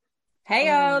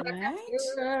 Hey-o.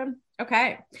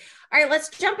 Okay. All right, let's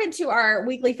jump into our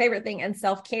weekly favorite thing and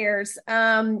self-cares.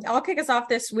 I'll kick us off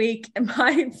this week.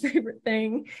 My favorite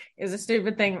thing is a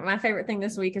stupid thing. My favorite thing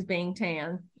this week is being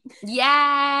tan.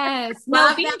 Yes.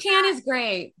 No, being tan is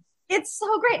great. It's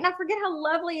so great. And I forget how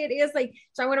lovely it is. Like,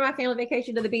 so I went on my family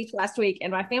vacation to the beach last week,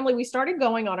 and my family, we started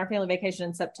going on our family vacation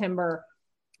in September,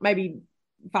 maybe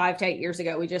 5 to 8 years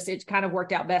ago. It kind of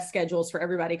worked out best schedules for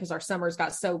everybody because our summers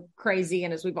got so crazy.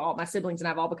 And as my siblings and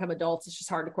I've all become adults, it's just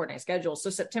hard to coordinate schedules.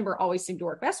 So September always seemed to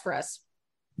work best for us.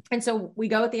 And so we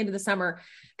go at the end of the summer.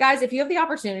 Guys, if you have the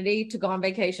opportunity to go on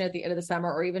vacation at the end of the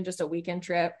summer, or even just a weekend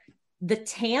trip, the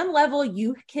tan level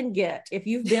you can get if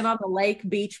you've been on the lake,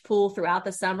 beach, pool throughout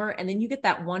the summer, and then you get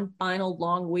that one final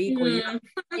long week where you're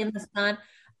in the sun.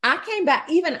 I came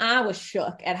back, even I was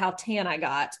shook at how tan I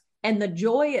got. And the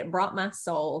joy it brought my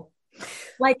soul,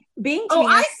 like being tan. Oh,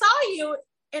 I saw you,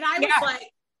 and I was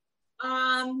like,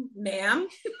 ma'am.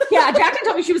 Yeah, Jacqueline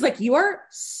told me, she was like, "You are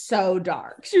so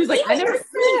dark." She was like, "I never said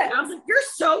it." I was like, "You're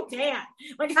so tan."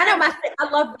 Like, I know, I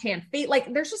love tan feet.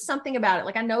 Like, there's just something about it.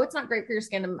 Like, I know it's not great for your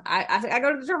skin. I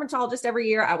go to the dermatologist every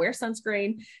year. I wear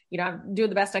sunscreen. I'm doing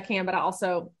the best I can, but I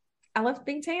love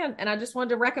being tan, and I just wanted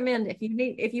to recommend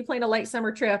if you plan a late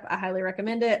summer trip, I highly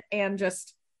recommend it, and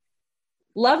just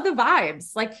love the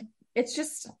vibes. Like,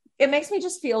 it makes me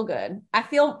just feel good. I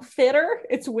feel fitter.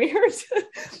 It's weird.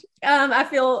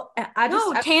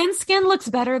 Tan skin looks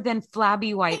better than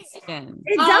flabby white skin.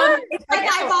 It does. It's like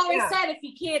I've always said, if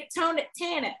you can't tone it,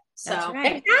 tan it. So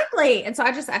right. Exactly. And so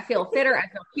I feel fitter. I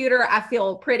feel cuter. I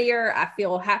feel prettier. I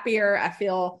feel happier.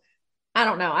 I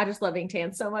don't know. I just love being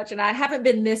tan so much. And I haven't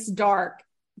been this dark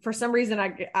for some reason.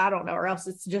 I don't know, or else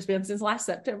it's just been since last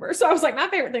September. So I was like, my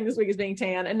favorite thing this week is being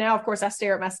tan. And now, of course, I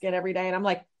stare at my skin every day and I'm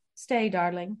like, stay,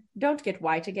 darling. Don't get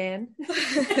white again.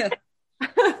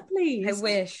 Please. I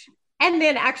wish. And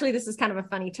then actually, this is kind of a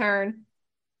funny turn,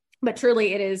 but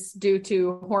truly it is due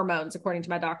to hormones, according to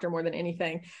my doctor, more than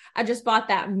anything. I just bought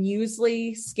that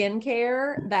Muesli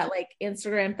skincare, that like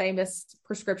Instagram famous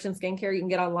prescription skincare you can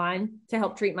get online to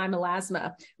help treat my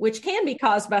melasma, which can be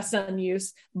caused by sun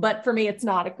use. But for me, it's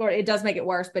not. It does make it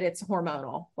worse, but it's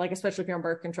hormonal, like especially if you're on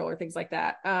birth control or things like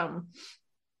that.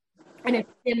 And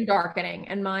it's skin darkening.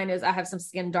 And mine is, I have some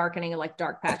skin darkening and like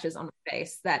dark patches on my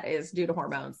face that is due to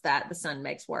hormones that the sun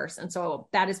makes worse. And so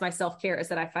that is my self-care, is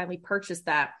that I finally purchased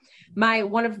that.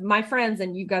 One of my friends,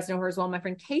 and you guys know her as well, my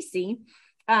friend Casey,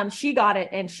 she got it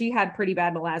and she had pretty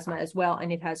bad melasma as well.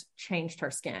 And it has changed her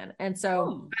skin. And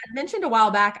so I mentioned a while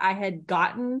back, I had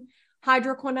gotten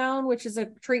hydroquinone, which is a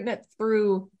treatment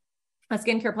through a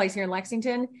skincare place here in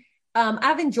Lexington.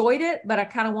 I've enjoyed it, but I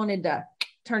kind of wanted to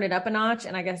turn it up a notch.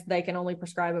 And I guess they can only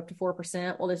prescribe up to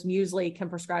 4%. Well, this Muesli can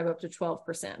prescribe up to 12%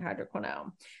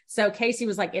 hydroquinone. So Casey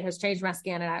was like, it has changed my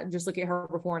skin. And I just look at her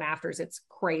before and afters. It's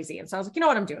crazy. And so I was like, you know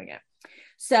what? I'm doing it.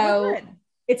 So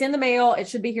it's in the mail. It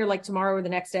should be here like tomorrow or the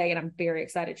next day. And I'm very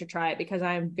excited to try it because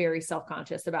I am very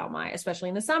self-conscious about especially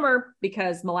in the summer,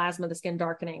 because melasma, the skin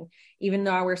darkening, even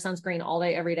though I wear sunscreen all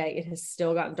day, every day, it has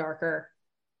still gotten darker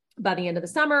by the end of the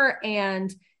summer.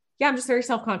 And yeah, I'm just very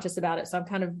self-conscious about it. So I'm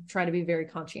kind of trying to be very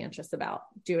conscientious about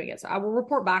doing it. So I will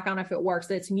report back on if it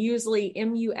works. It's Musely,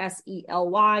 Musely.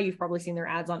 You've probably seen their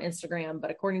ads on Instagram,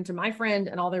 but according to my friend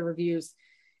and all their reviews,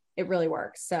 it really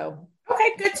works. So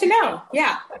okay, good to know.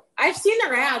 Yeah, I've seen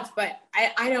their ads, but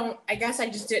I guess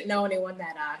I just didn't know anyone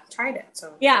that tried it.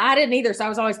 So yeah, I didn't either. So I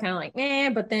was always kind of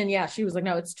like, but then yeah, she was like,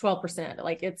 no, it's 12%.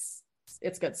 Like it's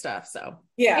good stuff. So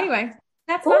yeah. Anyway,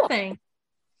 that's my thing.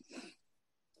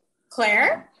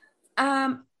 Claire?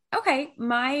 Okay.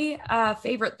 My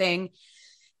favorite thing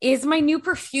is my new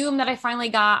perfume that I finally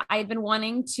got. I had been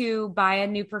wanting to buy a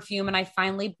new perfume and I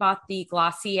finally bought the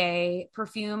Glossier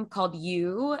perfume called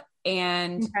You.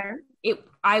 And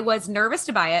I was nervous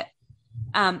to buy it.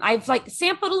 I've like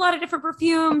sampled a lot of different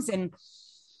perfumes and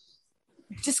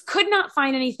just could not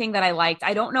find anything that I liked.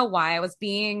 I don't know why. I was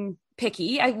being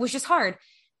picky. I was just hard.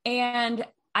 And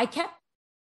I kept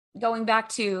going back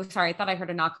to, sorry, I thought I heard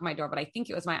a knock on my door, but I think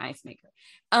it was my ice maker.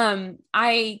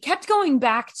 I kept going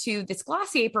back to this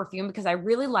Glossier perfume because I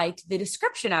really liked the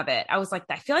description of it. I was like,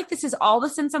 I feel like this is all the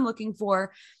scents I'm looking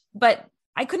for, but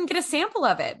I couldn't get a sample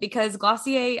of it because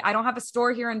Glossier, I don't have a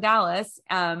store here in Dallas.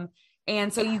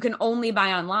 And so you can only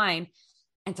buy online.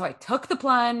 And so I took the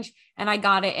plunge and I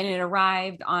got it and it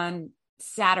arrived on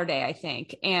Saturday, I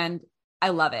think. And I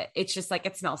love it. It's just like,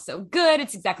 it smells so good.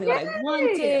 It's exactly what I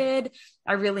wanted.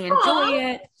 I really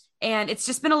enjoy it. And it's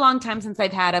just been a long time since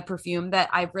I've had a perfume that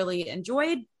I've really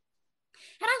enjoyed. And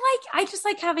I just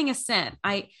like having a scent.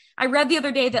 I read the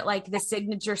other day that like the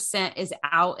signature scent is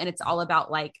out and it's all about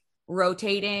like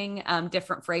rotating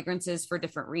different fragrances for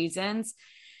different reasons.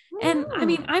 And I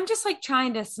mean, I'm just like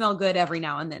trying to smell good every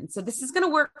now and then. So this is going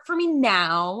to work for me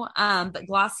now. But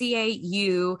Glossier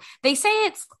You, they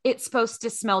say it's supposed to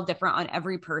smell different on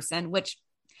every person, which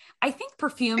I think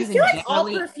perfumes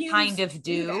generally kind of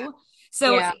do.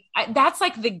 So that's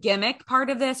like the gimmick part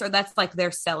of this, or that's like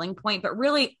their selling point. But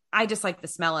really, I just like the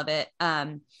smell of it.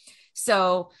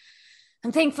 So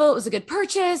I'm thankful it was a good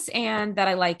purchase and that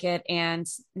I like it. And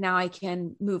now I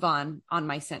can move on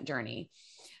my scent journey.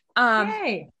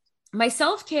 My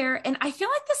self-care, and I feel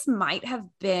like this might have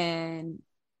been,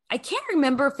 I can't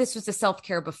remember if this was a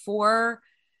self-care before,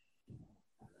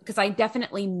 because I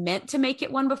definitely meant to make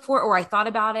it one before, or I thought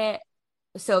about it.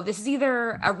 So this is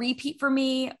either a repeat for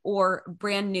me or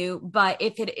brand new, but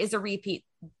if it is a repeat,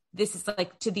 this is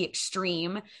like to the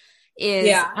extreme,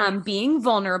 is being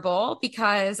vulnerable,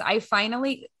 because I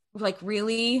finally like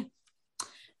really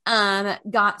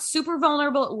got super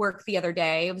vulnerable at work the other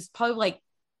day. It was probably like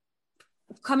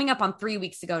coming up on 3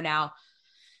 weeks ago now.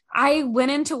 I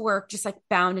went into work just like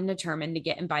bound and determined to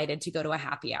get invited to go to a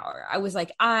happy hour. I was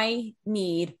like, I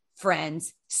need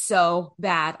friends so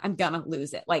bad. I'm gonna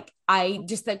lose it. Like I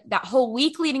just that whole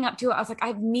week leading up to it, I was like,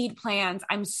 I need plans.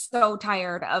 I'm so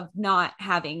tired of not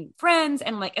having friends.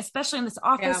 And like, especially in this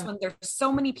office when there's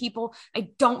so many people,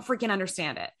 I don't freaking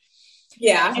understand it.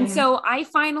 Yeah. And so I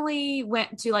finally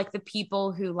went to like the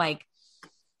people who like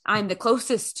I'm the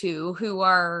closest to, who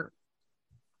are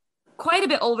quite a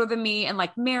bit older than me and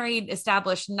like married,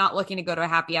 established, not looking to go to a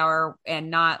happy hour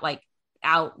and not like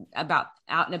out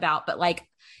and about, but like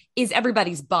is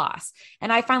everybody's boss.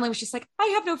 And I finally was just like, I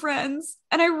have no friends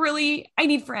and I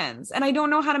need friends and I don't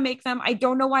know how to make them. I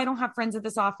don't know why I don't have friends at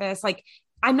this office. Like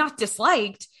I'm not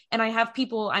disliked and I have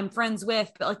people I'm friends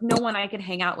with, but like no one I could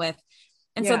hang out with.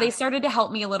 And so they started to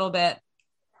help me a little bit.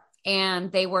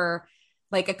 And they were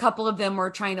like, a couple of them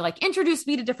were trying to like introduce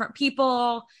me to different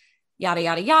people, yada,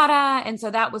 yada, yada. And so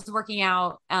that was working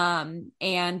out. And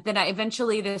then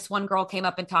eventually this one girl came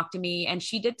up and talked to me and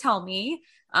she did tell me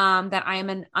that I am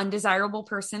an undesirable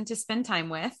person to spend time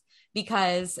with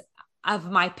because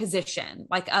of my position,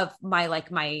 like of my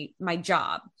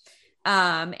job.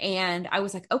 And I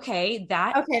was like, okay,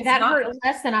 that hurt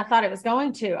less than I thought it was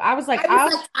going to. I was like,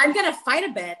 I'm going to fight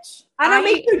a bitch. I know,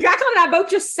 me too. Jacqueline and I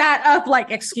both just sat up like,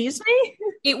 excuse me?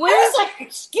 I was like,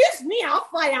 excuse me, I'll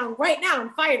fly down right now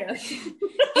and fight her.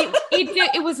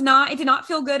 It did not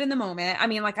feel good in the moment. I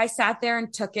mean, like I sat there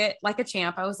and took it like a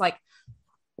champ. I was like,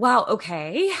 wow,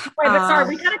 okay. Wait, but sorry,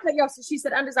 we kind of cut you off. So she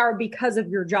said undesirable because of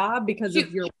your job, because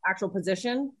of your actual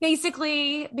position?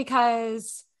 Basically,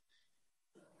 because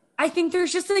I think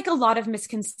there's just like a lot of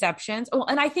misconceptions. Oh,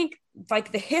 and I think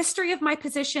like the history of my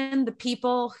position, the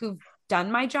people who've done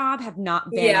my job have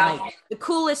not been like the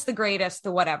coolest, the greatest,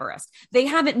 the whateverest. They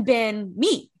haven't been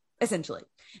me, essentially.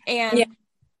 And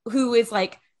who is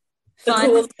like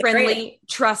fun, friendly,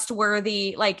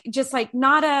 trustworthy, like just like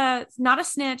not a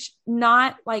snitch,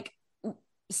 not like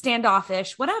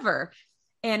standoffish, whatever.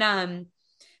 And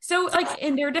so like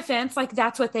in their defense, like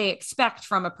that's what they expect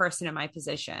from a person in my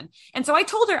position. And so I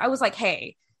told her, I was like,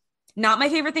 hey, Not my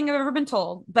favorite thing I've ever been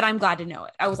told, but I'm glad to know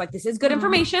it. I was like, this is good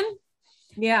information.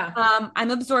 Yeah.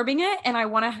 I'm absorbing it and I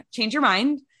want to change your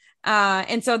mind.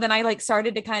 And so then I like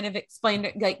started to kind of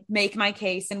explain, like make my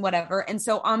case and whatever. And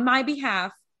so on my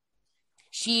behalf,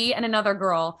 she and another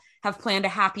girl have planned a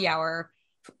happy hour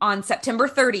on September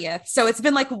 30th. So it's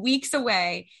been like weeks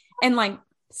away and like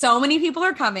so many people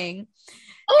are coming.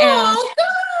 Oh,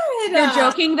 God. They're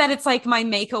joking that it's like my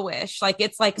Make-A-Wish. Like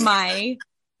it's like my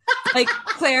like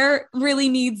Claire really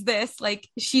needs this. Like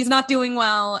she's not doing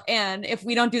well. And if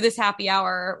we don't do this happy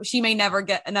hour, she may never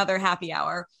get another happy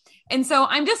hour. And so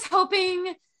I'm just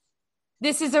hoping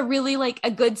this is a really like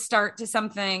a good start to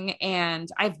something. And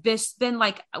I've just been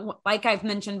like I've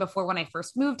mentioned before, when I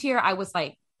first moved here, I was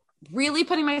like really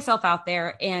putting myself out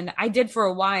there, and I did for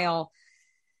a while.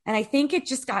 And I think it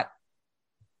just got,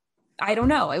 I don't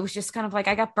know. It was just kind of like,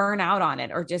 I got burnt out on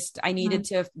it, or just, I needed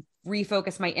to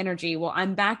refocus my energy. Well,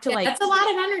 I'm back to like, that's a lot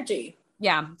of energy.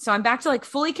 Yeah. So I'm back to like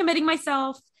fully committing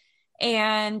myself,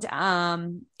 and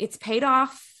it's paid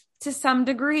off to some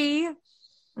degree.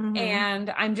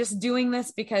 And I'm just doing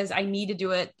this because I need to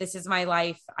do it. This is my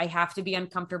life. I have to be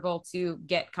uncomfortable to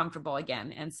get comfortable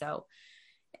again. And so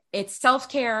it's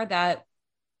self-care that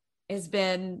has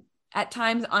been at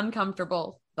times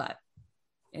uncomfortable, but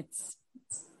it's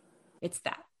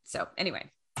that. So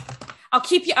anyway, I'll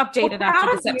keep you updated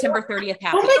after the September 30th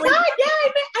happens. Oh my God.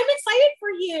 Yeah. I'm excited for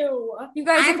you. You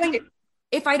guys,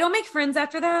 if I don't make friends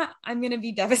after that, I'm going to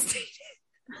be devastated.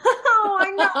 Oh,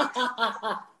 I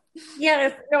know.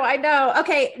 Yes. No, I know.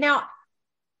 Okay. Now,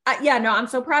 I'm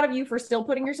so proud of you for still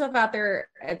putting yourself out there.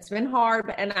 It's been hard,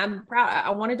 and I'm proud. I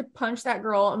wanted to punch that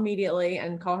girl immediately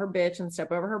and call her bitch and step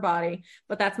over her body,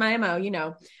 but that's my MO, you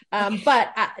know. But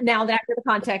now that after the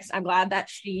context, I'm glad that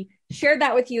she shared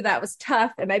that with you. That was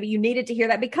tough, and maybe you needed to hear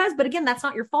that but again, that's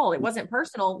not your fault. It wasn't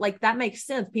personal. Like, that makes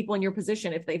sense. People in your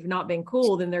position, if they've not been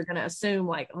cool, then they're going to assume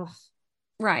like, oh,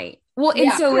 right. Well,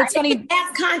 and so it's funny.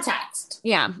 That's context.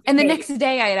 Yeah. And the next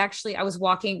day I was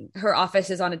walking, her office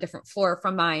is on a different floor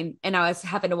from mine, and I was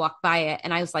having to walk by it.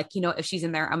 And I was like, you know, if she's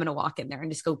in there, I'm going to walk in there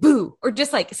and just go boo, or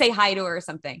just like say hi to her or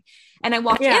something. And I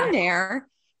walked in there,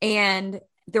 and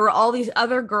there were all these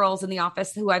other girls in the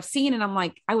office who I've seen. And I'm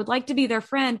like, I would like to be their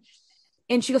friend.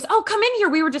 And she goes, oh, come in here.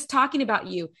 We were just talking about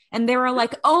you. And they were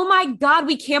like, oh my God,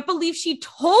 we can't believe she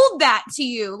told that to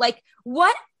you. Like,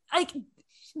 what? Like,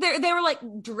 they were like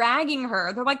dragging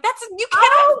her. They're like, you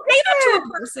cannot say that to a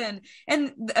person.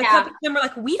 And a couple of them were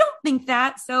like, we don't think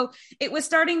that. So it was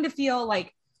starting to feel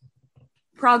like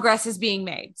progress is being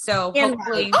made. So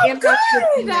hopefully,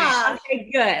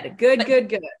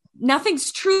 good.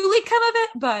 Nothing's truly come of it,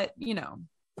 but you know,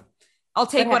 I'll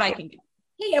take what I can get.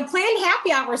 Hey, a planned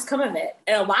happy hours come of it,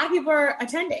 and a lot of people are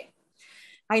attending.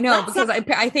 I know, because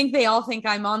I think they all think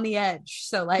I'm on the edge.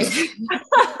 So like,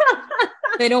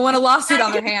 they don't want a lawsuit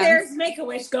on their hands. There's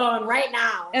Make-A-Wish going right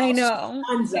now. I know.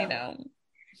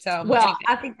 So, well,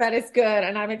 I think that is good,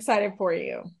 and I'm excited for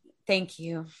you. Thank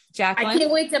you, Jacqueline. I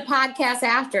can't wait to podcast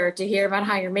after to hear about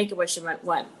how your Make-A-Wish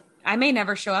went. I may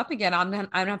never show up again. I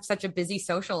don't have such a busy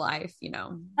social life, you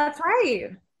know. That's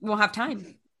right. We'll have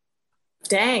time.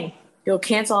 Dang. You'll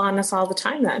cancel on us all the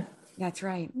time then. That's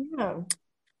right. Yeah.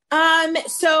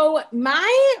 So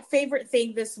my favorite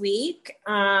thing this week,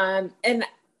 and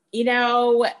you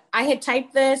know, I had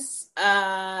typed this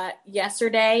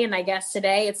yesterday, and I guess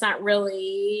today it's not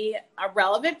really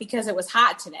relevant because it was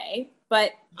hot today.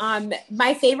 But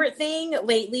my favorite thing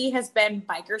lately has been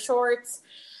biker shorts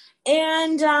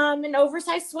and an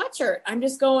oversized sweatshirt. I'm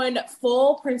just going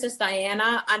full Princess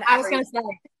Diana on. I was going to say,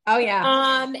 oh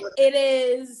yeah. It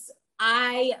is.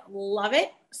 I love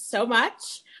it so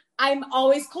much. I'm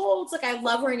always cold. It's like I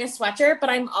love wearing a sweatshirt, but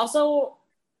I'm also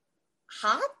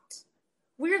hot.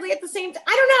 Weirdly at the same time.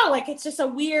 I don't know. Like, it's just a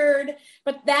weird,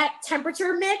 but that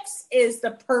temperature mix is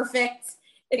the perfect.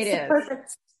 It's the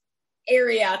perfect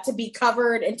area to be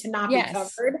covered and to not be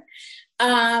covered.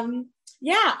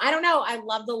 Yeah, I don't know. I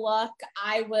love the look.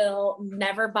 I will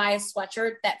never buy a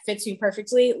sweatshirt that fits me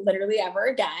perfectly, literally ever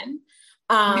again.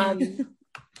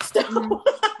 So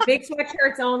big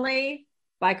sweatshirts only,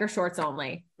 biker shorts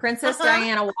only. Princess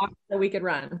Diana walked so we could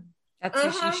run. That's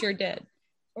what she sure did.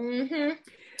 Mm-hmm.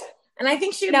 And I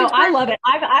think I love it.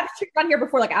 I've run here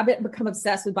before. Like, I've become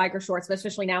obsessed with biker shorts, but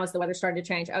especially now as the weather's starting to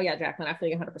change. Oh yeah, Jacqueline, I feel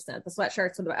you 100%. The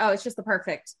sweatshirts it's just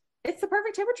it's the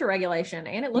perfect temperature regulation,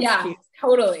 and it looks cute.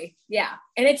 Totally. Yeah.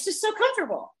 And it's just so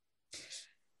comfortable.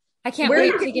 I can't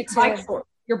wait to get to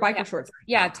your biker shorts.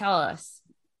 Yeah, tell us.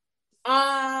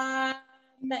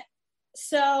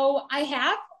 So I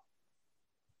have,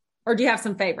 or do you have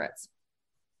some favorites?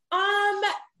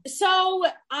 So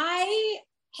I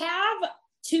have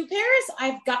two pairs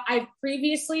I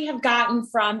previously have gotten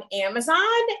from Amazon,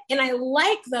 and I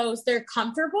like those. They're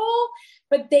comfortable,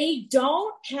 but they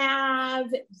don't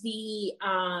have the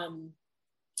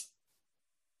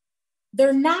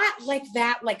they're not like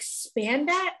that, like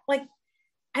spandex. Like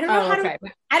I don't know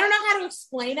how to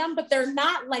explain them, but they're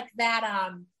not like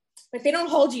that. Like they don't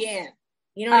hold you in.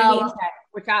 You know what I mean? Okay.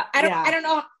 Which I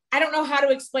don't know how to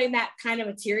explain that kind of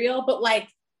material, but like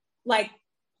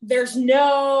there's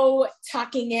no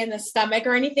tucking in the stomach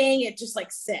or anything. It just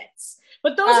like sits.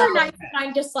 But those are nice. Okay.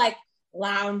 I'm just like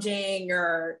lounging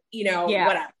or,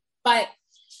 whatever. But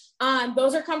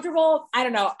those are comfortable. I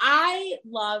don't know. I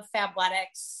love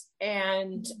Fabletics,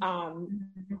 and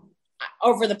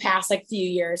over the past like few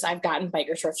years, I've gotten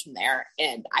biker shorts from there,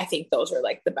 and I think those are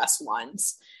like the best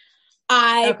ones.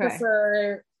 I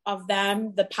prefer of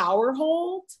them the Power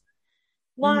Hold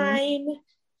line.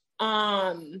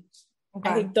 I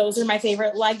think those are my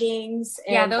favorite leggings.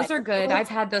 Yeah, those are good. I've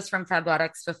had those from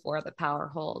Fabletics before, the Power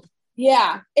Hold.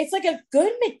 Yeah, it's like a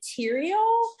good material.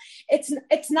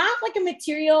 It's not like a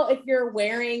material if you're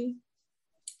wearing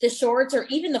the shorts or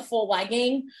even the full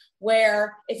legging,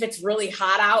 where if it's really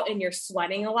hot out and you're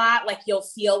sweating a lot, like you'll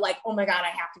feel like, oh my God, I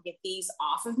have to get these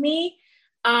off of me.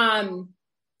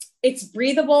 It's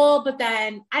breathable, but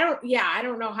then I don't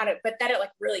know how to, but then it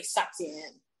like really sucks you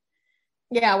in.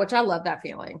 Yeah, which I love that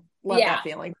feeling. That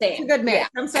feeling. Same. It's a good mix.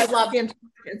 Some stuff love and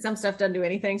some stuff doesn't do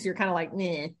anything, so you're kind of like,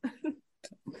 meh.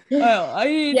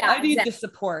 I need the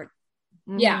support.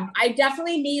 Yeah, I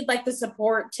definitely need like the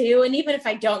support too. And even if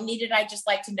I don't need it, I just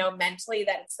like to know mentally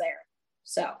that it's there.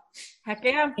 So heck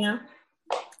yeah.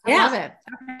 I love it.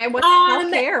 Okay. What's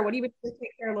self-care? What do you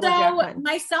take care of little Jack?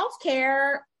 My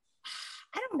self-care,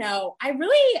 I don't know. I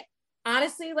really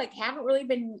honestly like haven't really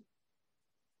been,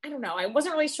 I don't know. I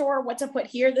wasn't really sure what to put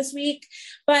here this week,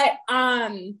 but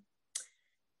for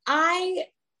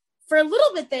a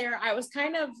little bit there, I was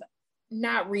kind of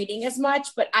not reading as much,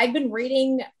 but I've been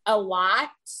reading a lot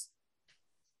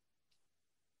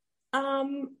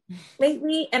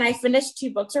lately, and I finished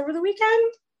 2 books over the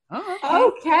weekend.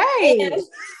 Okay.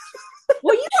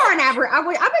 Well, you are an average.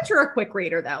 I bet you're a quick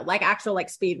reader though, like actual like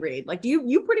speed read. Like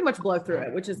you pretty much blow through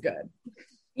it, which is good.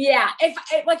 Yeah, if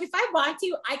I want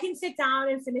to, I can sit down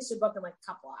and finish a book in like a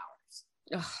couple hours.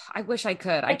 Ugh, I wish I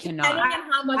could. I cannot. Depending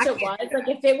on how much it was, like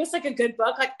if it was like a good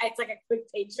book, like it's like a quick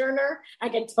page turner, I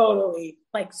can totally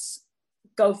like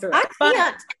go through it. But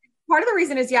part of the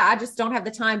reason is, I just don't have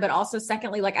the time. But also,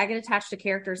 secondly, like I get attached to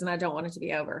characters and I don't want it to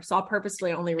be over, so I'll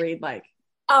purposely only read like.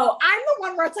 Oh, I'm the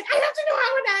one where it's like I have to know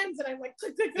how it ends, and I'm like,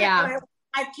 click, click, click, and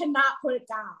I cannot put it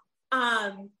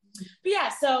down. But yeah,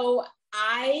 so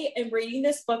I am reading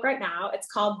this book right now. It's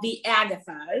called The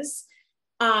Agathas.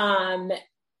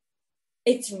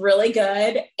 It's really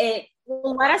good.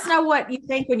 Let us know what you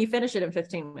think when you finish it in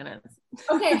 15 minutes.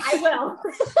 Okay, I will.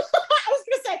 I was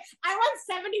gonna say I want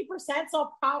 70%,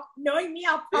 so knowing me,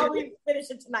 I'll probably finish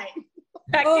it tonight.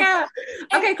 Yeah.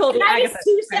 Okay, cool. Tonight is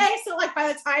Tuesday, so like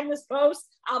by the time this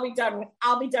posts, I'll be done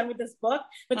with this book.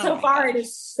 But so far, it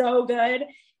is so good.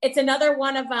 It's another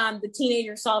one of the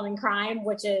teenager solving crime,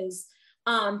 which is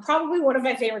probably one of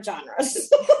my favorite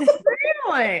genres.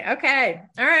 Really? Okay.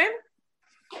 All right.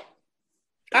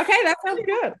 Okay, that sounds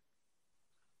good.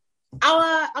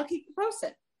 I'll keep you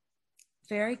posted.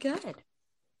 Very good.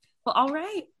 Well, all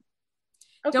right.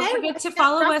 Okay, don't forget to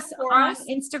follow us on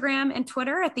Instagram and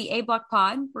Twitter at the A Block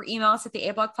Pod, or email us at the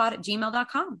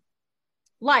ablockpod@gmail.com.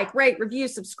 Like, rate, review,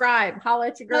 subscribe, holla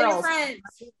at your girls. Tell your friends.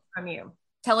 From you.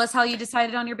 Tell us how you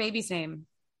decided on your baby's name.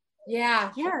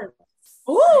 Yeah. Yes.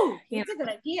 Ooh, that's a good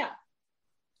idea.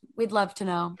 We'd love to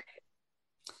know.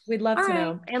 We'd love to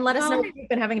know. And let us know if you've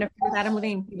been having an affair with Adam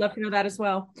Levine. We'd love to know that as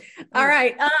well. All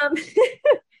right.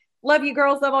 Love you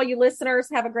girls. Love all you listeners.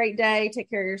 Have a great day.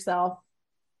 Take care of yourself.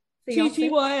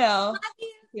 TTYL.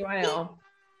 TTYL.